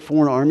war, put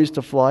foreign armies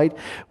to flight.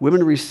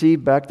 Women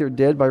received back their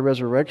dead by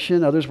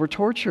resurrection. Others were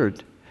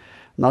tortured,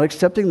 not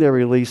accepting their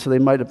release so they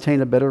might obtain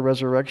a better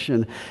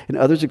resurrection. And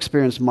others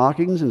experienced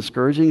mockings and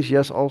scourgings,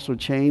 yes, also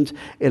chains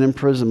and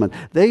imprisonment.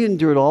 They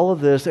endured all of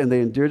this, and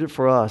they endured it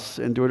for us,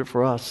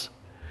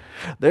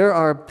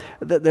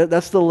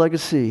 That's the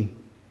legacy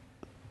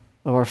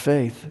of our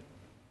faith.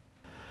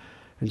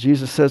 And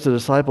Jesus says to the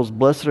disciples,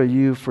 "Blessed are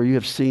you, for you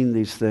have seen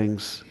these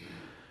things."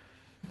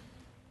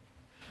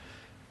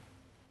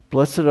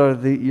 Blessed are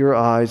your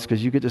eyes,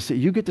 because you get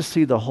to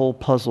see the whole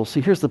puzzle.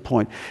 See, here's the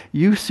point.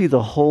 You see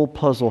the whole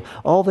puzzle.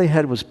 All they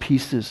had was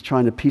pieces,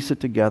 trying to piece it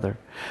together.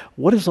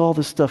 What does all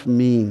this stuff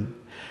mean?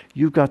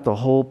 You've got the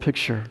whole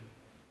picture.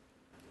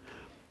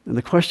 And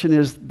the question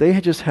is, they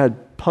had just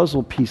had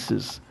puzzle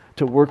pieces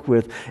to work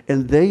with,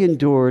 and they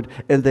endured,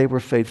 and they were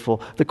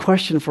faithful. The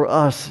question for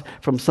us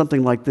from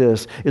something like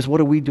this is,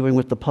 what are we doing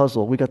with the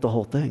puzzle? We got the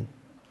whole thing.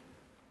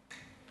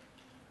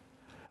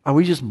 Are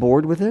we just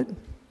bored with it?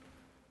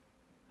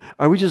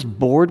 Are we just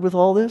bored with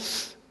all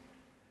this?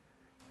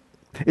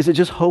 Is it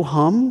just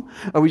ho-hum?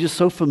 Are we just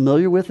so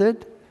familiar with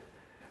it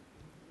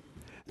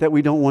that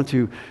we don't want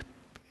to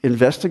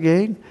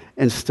investigate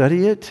and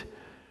study it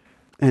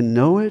and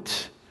know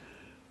it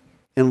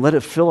and let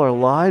it fill our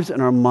lives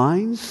and our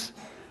minds?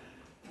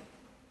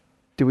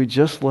 Do we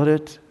just let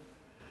it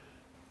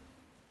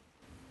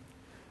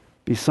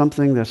be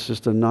something that's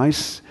just a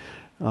nice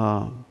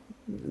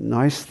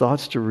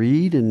thoughts to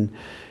read,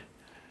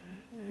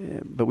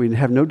 but we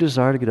have no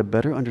desire to get a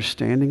better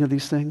understanding of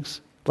these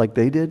things like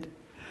they did,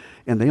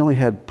 and they only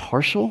had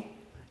partial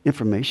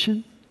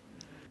information?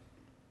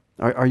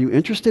 Are you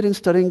interested in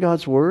studying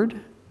God's Word?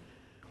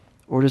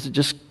 Or does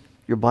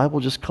your Bible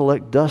just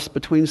collect dust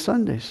between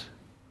Sundays?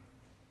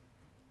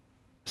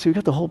 See, we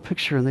got the whole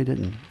picture and they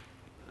didn't.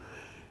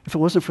 If it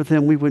wasn't for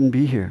them, we wouldn't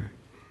be here.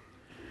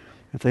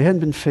 If they hadn't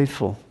been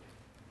faithful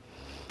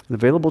and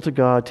available to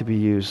God to be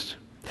used.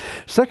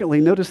 Secondly,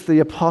 notice the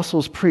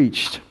apostles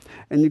preached.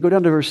 And you go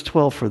down to verse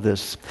 12 for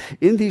this.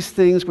 In these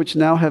things which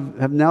now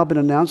have now been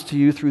announced to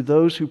you through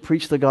those who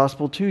preach the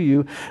gospel to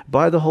you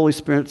by the Holy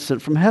Spirit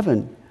sent from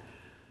heaven.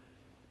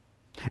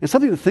 And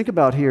something to think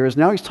about here is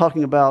now he's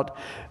talking about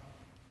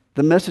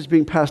the message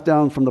being passed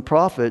down from the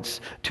prophets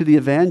to the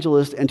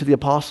evangelists and to the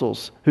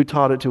apostles who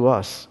taught it to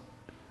us.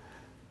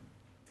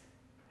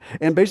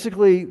 And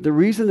basically, the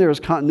reason there is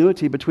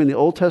continuity between the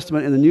Old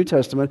Testament and the New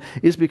Testament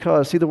is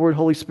because, see the word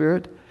Holy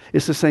Spirit?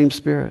 It's the same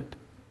Spirit.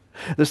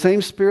 The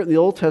same Spirit in the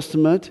Old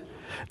Testament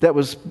that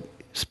was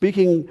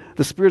speaking,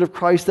 the Spirit of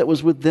Christ that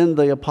was within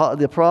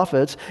the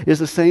prophets, is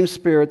the same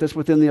Spirit that's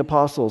within the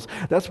apostles.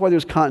 That's why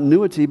there's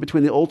continuity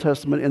between the Old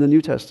Testament and the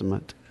New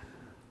Testament.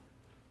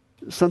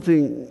 It's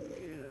the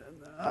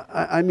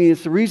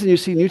reason you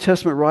see New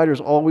Testament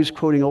writers always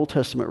quoting Old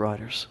Testament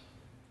writers.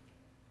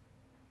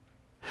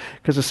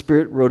 Because the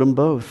Spirit wrote them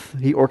both.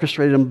 He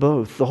orchestrated them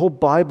both. The whole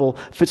Bible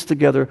fits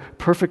together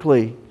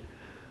perfectly.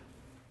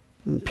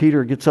 And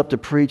Peter gets up to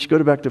preach. Go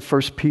back to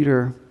 1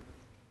 Peter.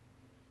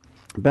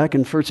 Back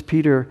in 1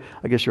 Peter,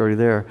 I guess you're already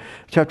there,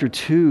 chapter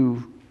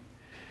 2,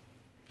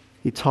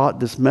 he taught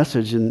this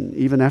message, and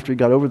even after he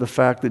got over the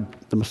fact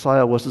that the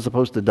Messiah wasn't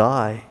supposed to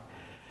die,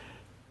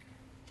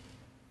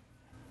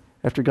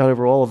 after he got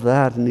over all of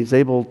that, and he's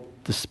able,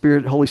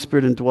 Holy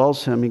Spirit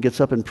indwells him, he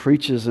gets up and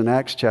preaches in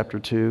Acts chapter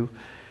 2.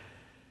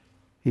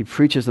 He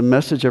preaches the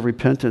message of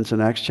repentance in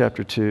Acts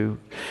chapter 2.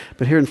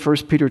 But here in 1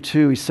 Peter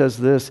 2, he says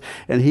this,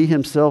 and he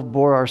himself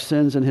bore our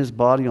sins in his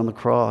body on the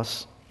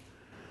cross.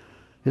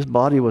 His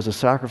body was a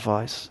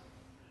sacrifice.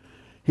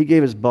 He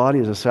gave his body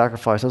as a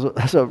sacrifice. That's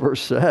what the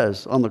verse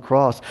says, on the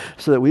cross,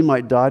 so that we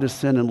might die to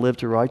sin and live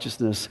to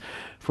righteousness.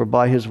 For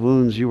by his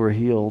wounds you were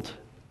healed.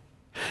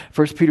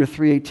 1 Peter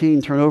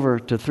 3:18, turn over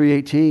to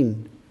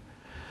 3:18.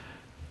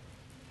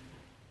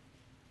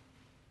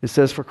 It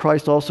says, for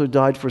Christ also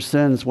died for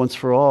sins once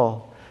for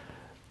all,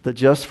 the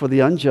just for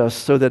the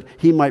unjust, so that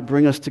he might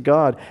bring us to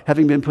God,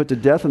 having been put to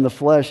death in the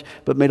flesh,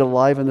 but made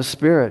alive in the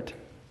Spirit.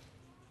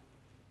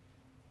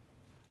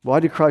 Why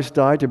did Christ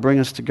die? To bring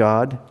us to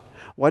God.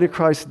 Why did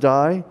Christ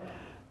die?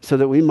 So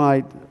that we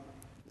might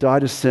die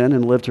to sin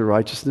and live to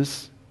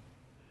righteousness.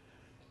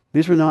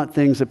 These were not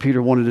things that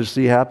Peter wanted to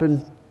see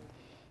happen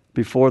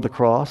before the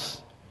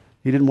cross.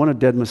 He didn't want a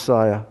dead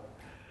Messiah.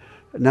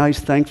 Now he's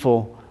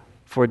thankful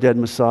for a dead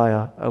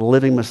Messiah, a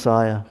living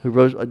Messiah,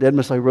 a dead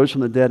Messiah who rose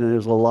from the dead and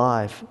is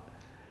alive.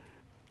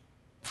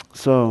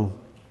 So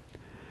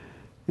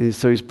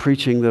he's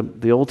preaching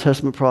the Old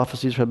Testament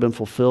prophecies have been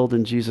fulfilled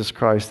in Jesus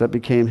Christ. That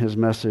became his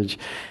message.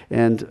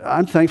 And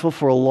I'm thankful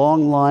for a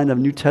long line of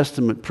New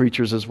Testament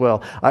preachers as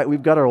well.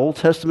 We've got our Old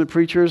Testament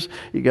preachers.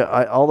 You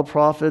got all the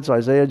prophets,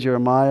 Isaiah,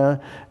 Jeremiah,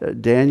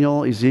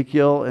 Daniel,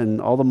 Ezekiel, and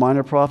all the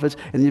minor prophets.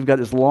 And you've got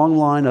this long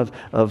line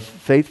of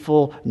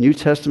faithful New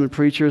Testament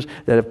preachers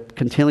that have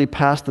continually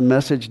passed the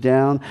message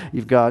down.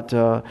 You've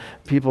got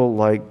people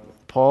like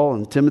Paul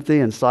and Timothy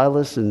and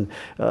Silas and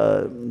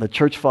the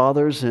church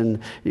fathers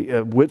and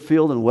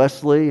Whitefield and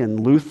Wesley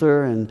and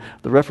Luther and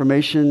the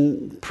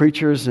Reformation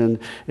preachers and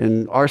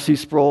R.C.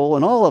 Sproul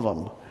and all of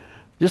them.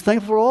 Just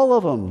thankful for all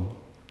of them.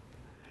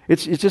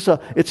 It's just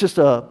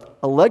a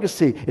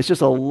legacy. It's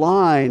just a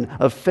line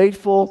of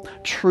faithful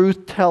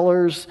truth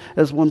tellers,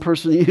 as one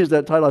person used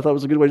that title. I thought it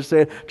was a good way to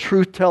say it.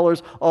 Truth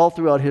tellers all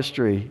throughout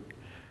history,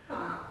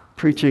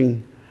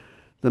 preaching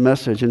the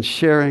message and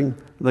sharing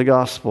the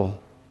gospel.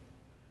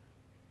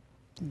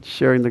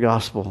 Sharing the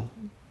gospel.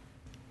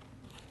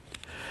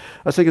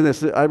 I was thinking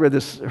this, I read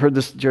this, heard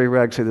this, Jerry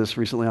Ragg say this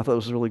recently. I thought it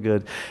was really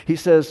good. He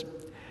says,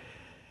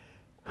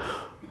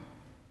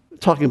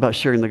 talking about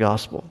sharing the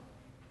gospel,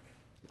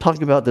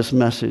 talking about this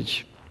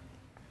message.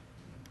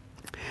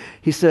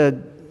 He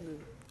said,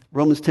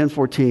 Romans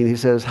 10:14, he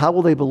says, how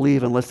will they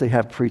believe unless they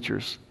have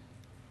preachers?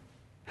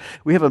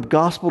 We have a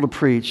gospel to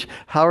preach.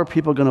 How are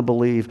people going to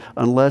believe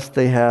unless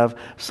they have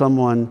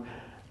someone,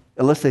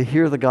 unless they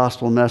hear the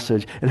gospel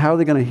message? And how are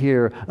they going to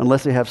hear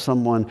unless they have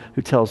someone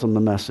who tells them the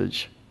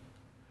message?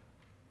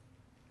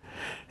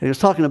 And he was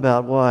talking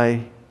about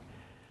why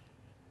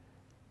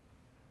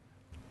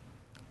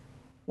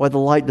the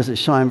light doesn't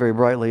shine very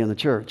brightly in the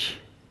church.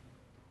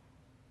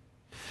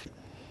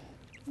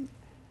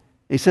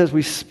 He says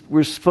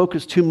we're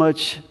focused too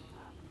much.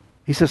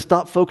 He says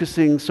stop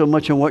focusing so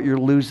much on what you're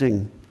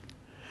losing.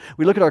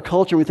 We look at our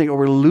culture and we think, oh,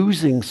 we're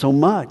losing so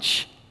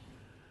much.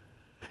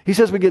 He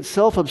says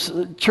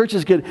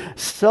churches get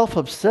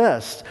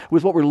self-obsessed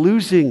with what we're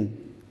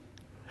losing,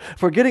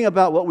 forgetting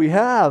about what we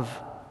have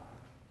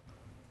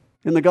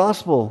in the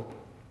gospel.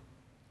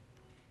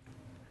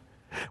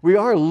 We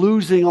are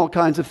losing all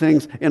kinds of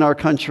things in our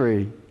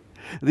country.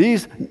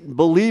 These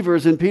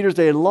believers in Peter's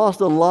day had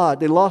lost a lot.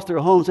 They lost their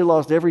homes. They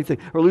lost everything,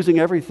 or losing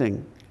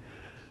everything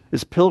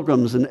as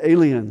pilgrims and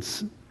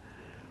aliens.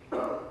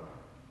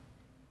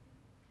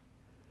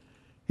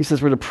 He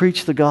says we're to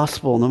preach the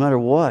gospel no matter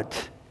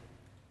what.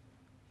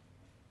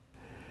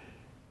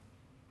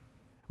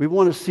 We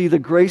want to see the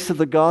grace of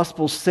the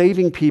gospel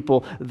saving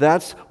people.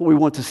 That's what we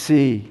want to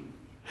see.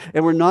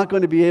 And we're not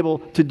going to be able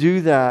to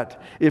do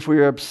that if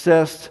we're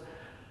unobsessed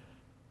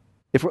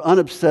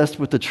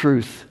with the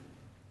truth.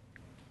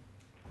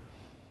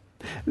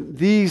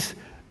 These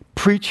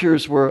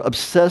preachers were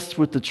obsessed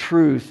with the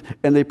truth,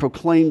 and they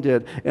proclaimed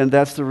it, and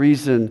that's the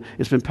reason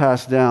it's been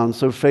passed down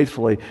so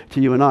faithfully to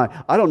you and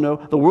I. I don't know.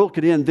 The world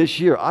could end this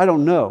year. I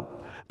don't know.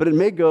 But it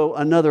may go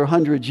another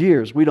 100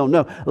 years. We don't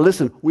know.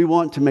 Listen, we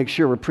want to make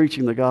sure we're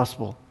preaching the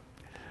gospel,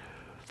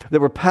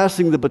 that we're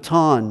passing the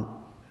baton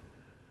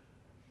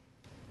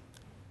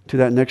to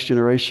that next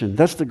generation.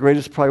 That's the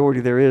greatest priority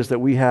there is that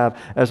we have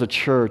as a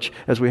church,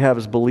 as we have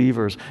as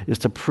believers, is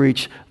to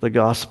preach the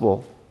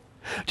gospel.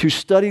 To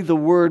study the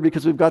Word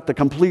because we've got the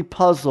complete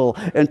puzzle,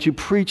 and to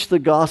preach the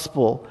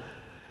gospel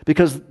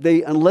because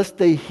unless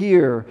they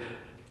hear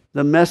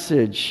the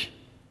message,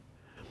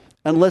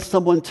 unless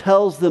someone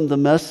tells them the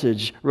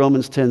message,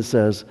 Romans 10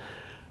 says,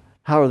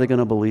 how are they going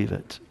to believe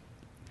it?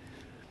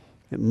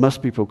 It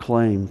must be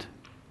proclaimed.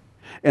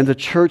 And the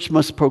church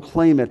must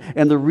proclaim it.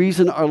 And the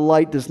reason our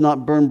light does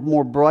not burn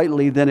more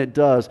brightly than it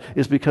does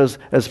is because,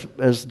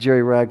 as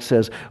Jerry Ragg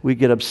says, we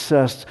get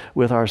obsessed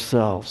with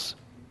ourselves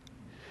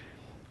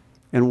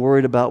and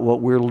worried about what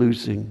we're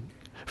losing,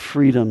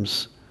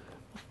 freedoms,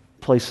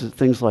 places,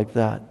 things like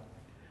that.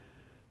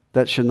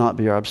 That should not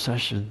be our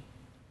obsession.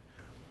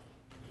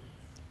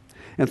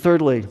 And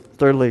thirdly,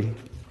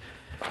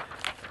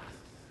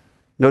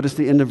 notice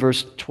the end of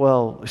verse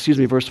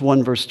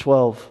 1, verse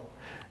 12.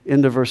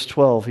 End of verse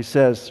 12, he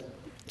says,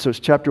 so it's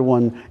chapter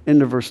 1,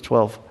 end of verse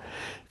 12.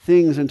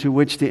 Things into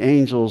which the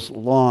angels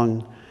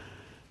long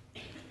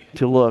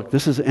to look.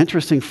 This is an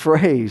interesting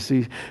phrase.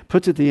 He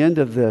puts at the end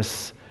of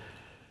this.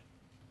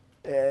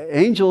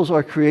 Angels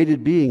are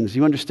created beings.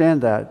 You understand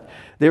that?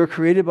 They were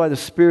created by the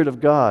Spirit of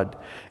God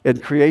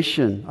in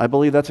creation. I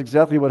believe that's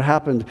exactly what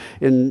happened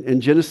in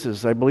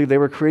Genesis. I believe they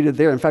were created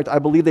there. In fact, I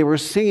believe they were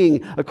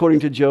singing, according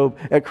to Job,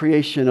 at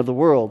creation of the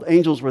world.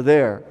 Angels were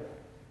there.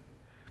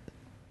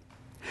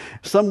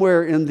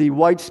 Somewhere in the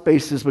white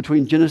spaces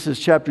between Genesis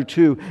chapter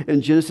 2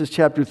 and Genesis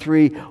chapter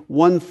 3,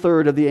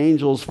 1/3 of the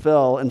angels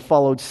fell and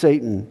followed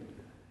Satan.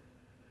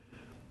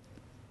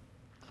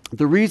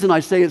 The reason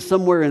I say it's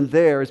somewhere in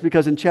there is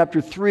because in chapter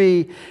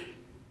 2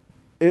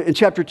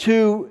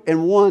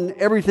 and 1,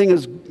 everything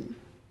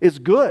is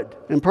good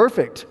and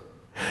perfect.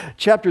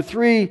 Chapter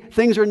 3,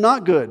 things are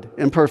not good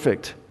and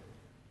perfect.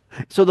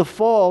 So the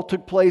fall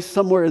took place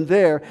somewhere in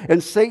there,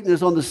 and Satan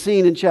is on the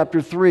scene in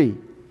chapter 3.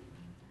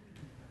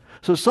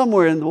 So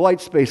somewhere in the white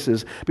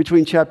spaces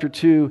between chapter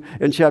 2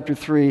 and chapter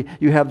 3,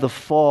 you have the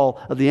fall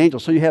of the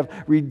angels. So you have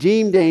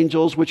redeemed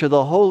angels, which are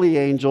the holy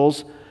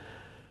angels,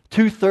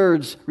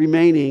 2/3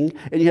 remaining,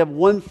 and you have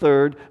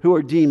 1/3 who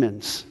are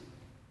demons.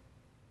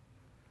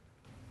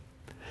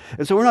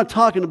 And so we're not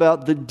talking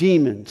about the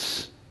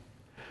demons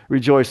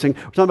rejoicing.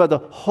 We're talking about the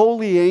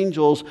holy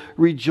angels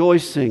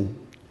rejoicing.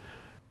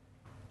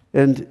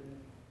 And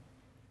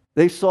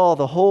they saw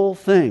the whole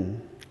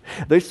thing.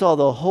 They saw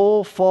the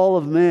whole fall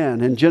of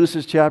man in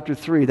Genesis chapter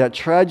 3, that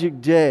tragic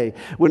day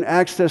when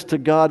access to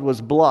God was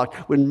blocked,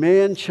 when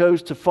man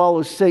chose to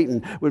follow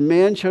Satan, when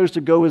man chose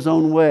to go his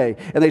own way.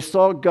 And they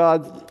saw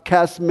God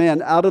cast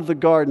man out of the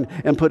garden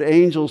and put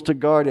angels to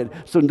guard it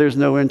so there's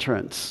no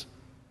entrance.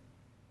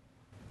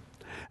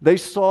 They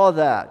saw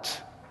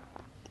that.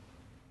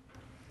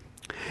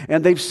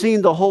 And they've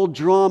seen the whole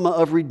drama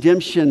of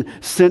redemption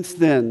since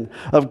then,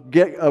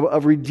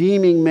 of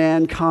redeeming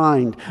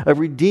mankind, of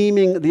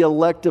redeeming the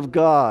elect of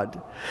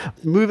God,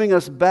 moving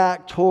us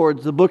back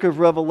towards the book of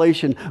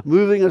Revelation,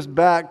 moving us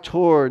back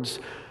towards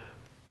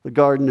the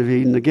Garden of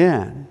Eden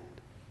again,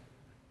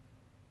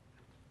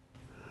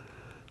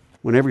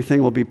 when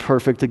everything will be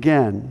perfect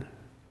again.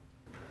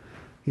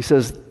 He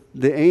says,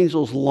 the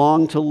angels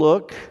long to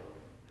look.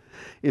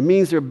 It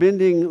means they're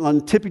bending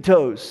on tippy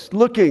toes,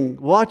 looking,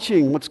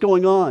 watching what's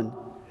going on.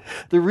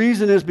 The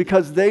reason is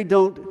because they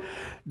don't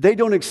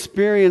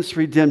experience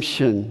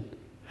redemption.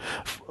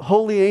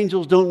 Holy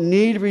angels don't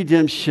need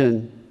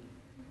redemption.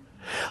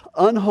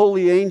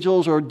 Unholy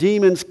angels or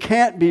demons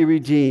can't be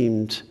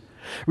redeemed.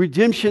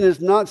 Redemption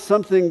is not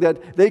something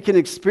that they can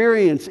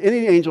experience,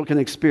 any angel can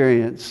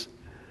experience.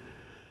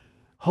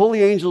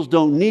 Holy angels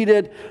don't need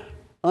it.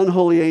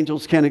 Unholy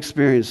angels can't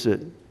experience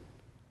it.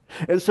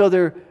 And so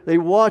they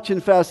watch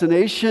in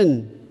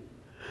fascination,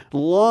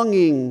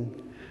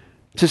 longing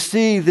to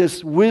see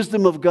this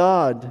wisdom of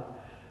God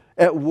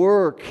at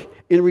work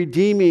in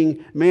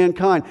redeeming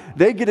mankind.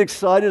 They get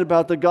excited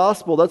about the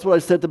gospel. That's what I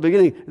said at the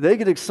beginning. They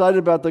get excited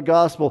about the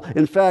gospel.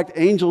 In fact,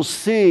 angels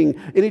sing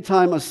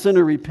anytime a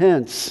sinner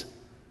repents.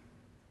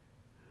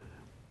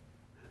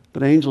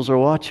 But angels are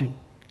watching.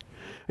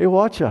 They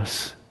watch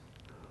us.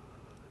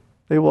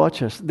 They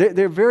watch us.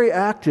 They're very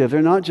active.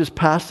 They're not just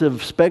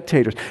passive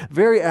spectators.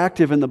 Very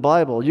active in the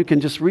Bible. You can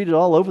just read it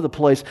all over the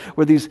place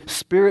where these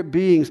spirit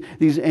beings,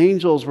 these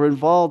angels were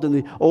involved in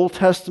the Old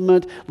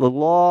Testament, the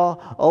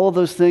law, all of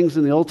those things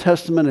in the Old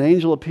Testament. An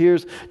angel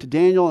appears to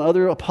Daniel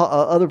and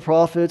other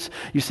prophets.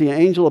 You see an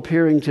angel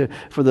appearing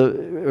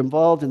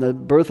involved in the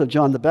birth of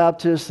John the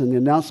Baptist and the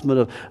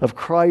announcement of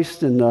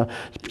Christ and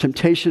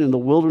temptation in the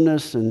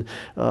wilderness and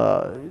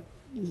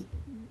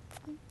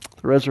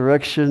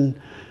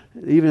resurrection.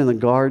 Even in the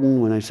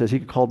garden, when he says he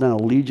could call down a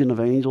legion of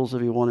angels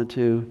if he wanted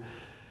to.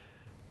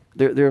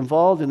 They're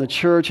involved in the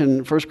church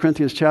in 1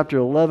 Corinthians chapter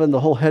 11, the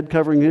whole head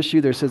covering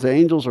issue. There says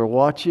angels are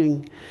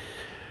watching.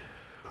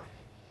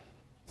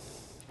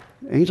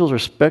 Angels are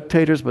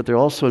spectators, but they're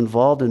also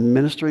involved in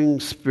ministering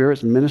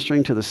spirits,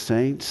 ministering to the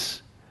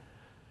saints.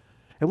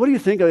 And what do you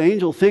think an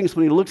angel thinks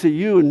when he looks at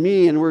you and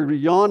me and we're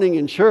yawning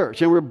in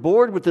church and we're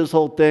bored with this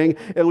whole thing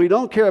and we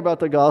don't care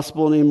about the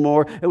gospel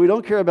anymore and we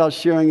don't care about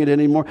sharing it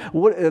anymore?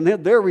 And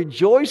they're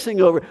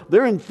rejoicing over it.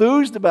 They're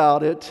enthused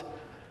about it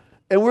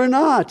and we're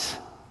not.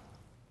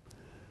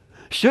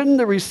 Shouldn't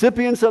the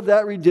recipients of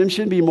that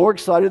redemption be more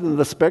excited than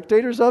the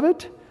spectators of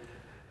it?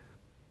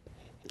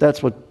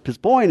 That's what his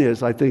point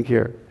is, I think,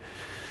 here.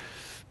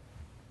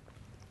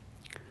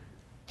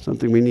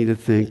 Something we need to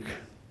think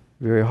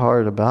very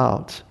hard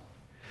about.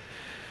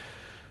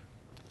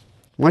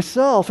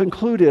 Myself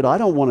included, I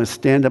don't want to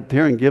stand up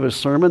here and give a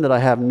sermon that I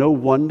have no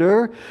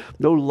wonder,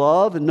 no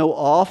love, and no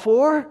awe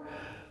for.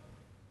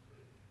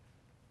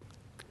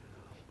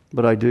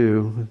 But I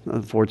do.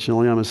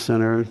 Unfortunately, I'm a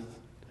sinner.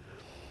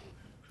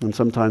 And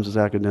sometimes it's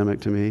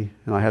academic to me,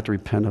 and I have to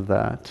repent of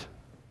that.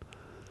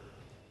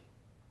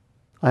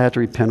 I have to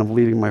repent of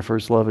leaving my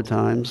first love at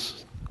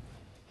times.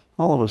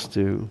 All of us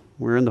do.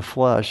 We're in the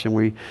flesh, and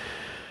we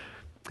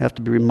have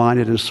to be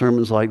reminded in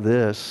sermons like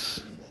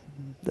this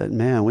that,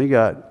 man, we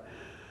got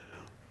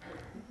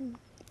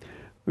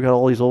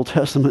all these Old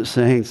Testament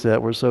saints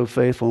that were so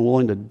faithful and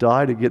willing to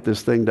die to get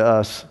this thing to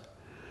us.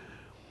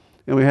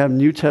 And we have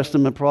New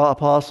Testament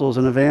apostles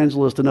and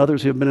evangelists and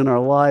others who have been in our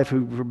life who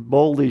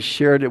boldly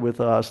shared it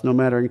with us. No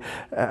matter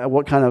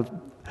what kind of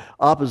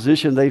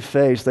opposition they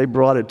faced, they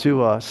brought it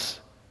to us.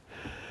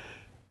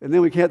 And then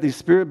we have these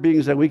spirit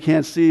beings that we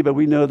can't see, but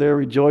we know they're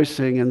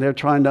rejoicing and they're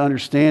trying to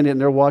understand it and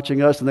they're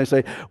watching us and they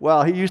say,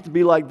 wow, he used to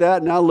be like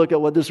that. Now look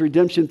at what this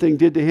redemption thing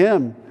did to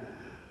him.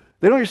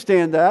 They don't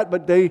understand that,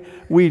 but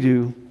we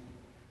do.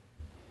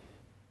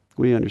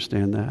 We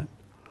understand that.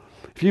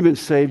 If you've been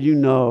saved, you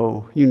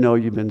know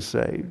you've been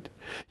saved.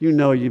 You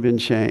know you've been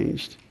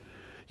changed.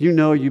 You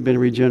know you've been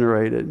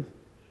regenerated.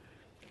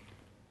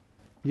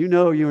 You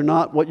know you're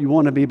not what you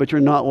want to be, but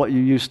you're not what you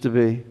used to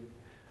be.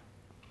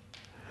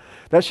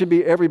 That should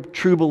be every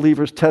true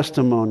believer's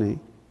testimony.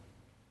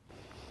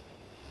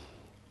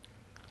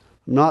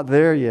 I'm not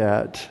there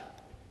yet,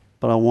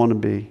 but I want to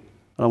be.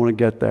 I want to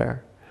get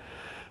there.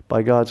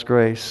 By God's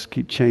grace,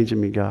 keep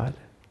changing me, God.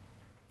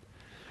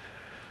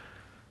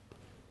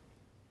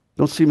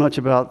 Don't see much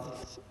about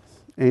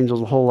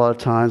angels a whole lot of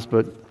times,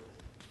 but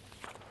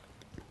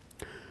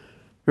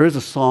there is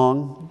a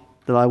song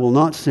that I will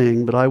not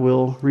sing, but I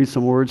will read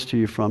some words to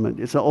you from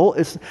it.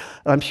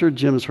 I'm sure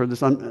Jim has heard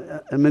this,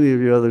 and many of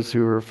you others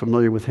who are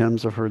familiar with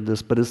hymns have heard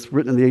this, but it's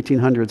written in the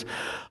 1800s.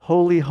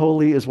 Holy,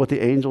 holy is what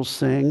the angels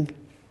sing.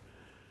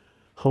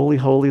 Holy,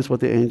 holy is what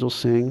the angels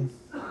sing.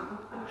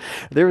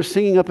 There is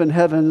singing up in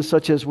heaven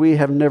such as we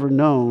have never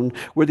known,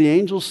 where the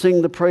angels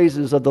sing the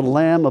praises of the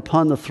Lamb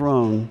upon the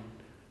throne.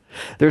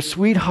 Their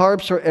sweet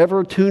harps are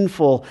ever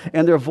tuneful,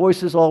 and their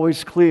voices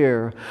always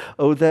clear.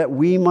 Oh, that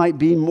we might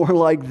be more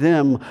like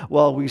them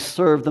while we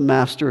serve the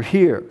Master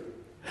here.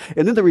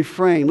 And then the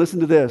refrain, listen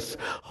to this.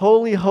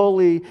 Holy,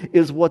 holy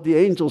is what the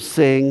angels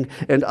sing,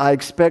 and I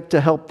expect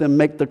to help them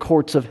make the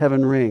courts of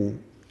heaven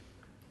ring.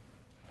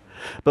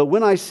 But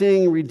when I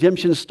sing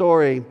redemption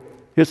story,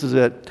 this is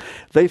it,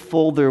 they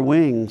fold their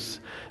wings,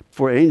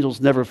 for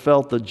angels never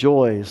felt the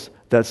joys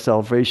that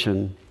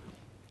salvation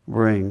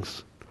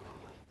brings.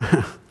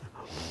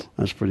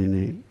 That's pretty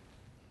neat.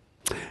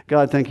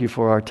 God, thank you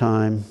for our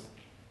time.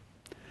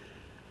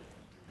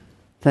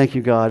 Thank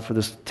you, God, for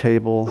this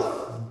table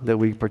that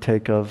we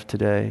partake of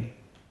today.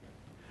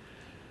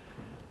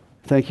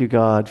 Thank you,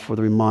 God, for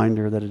the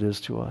reminder that it is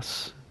to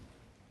us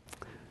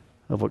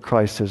of what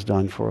Christ has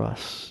done for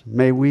us.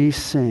 May we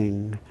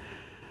sing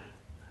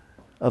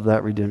of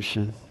that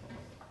redemption.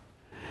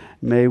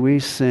 May we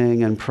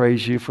sing and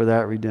praise you for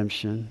that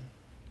redemption.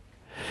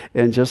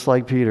 And just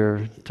like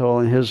Peter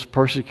told his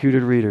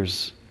persecuted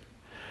readers,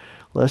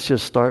 let's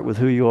just start with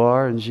who you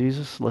are in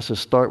Jesus. Let's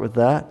just start with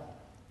that.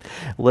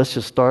 Let's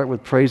just start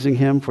with praising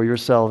him for your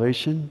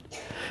salvation,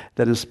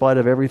 that in spite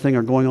of everything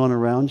are going on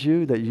around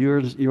you, that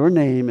your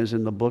name is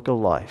in the book of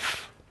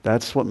life.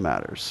 That's what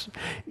matters.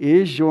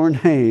 Is your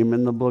name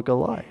in the book of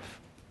life?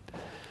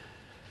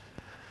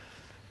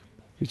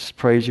 We just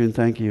praise you and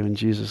thank you in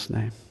Jesus'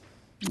 name.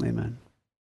 Amen.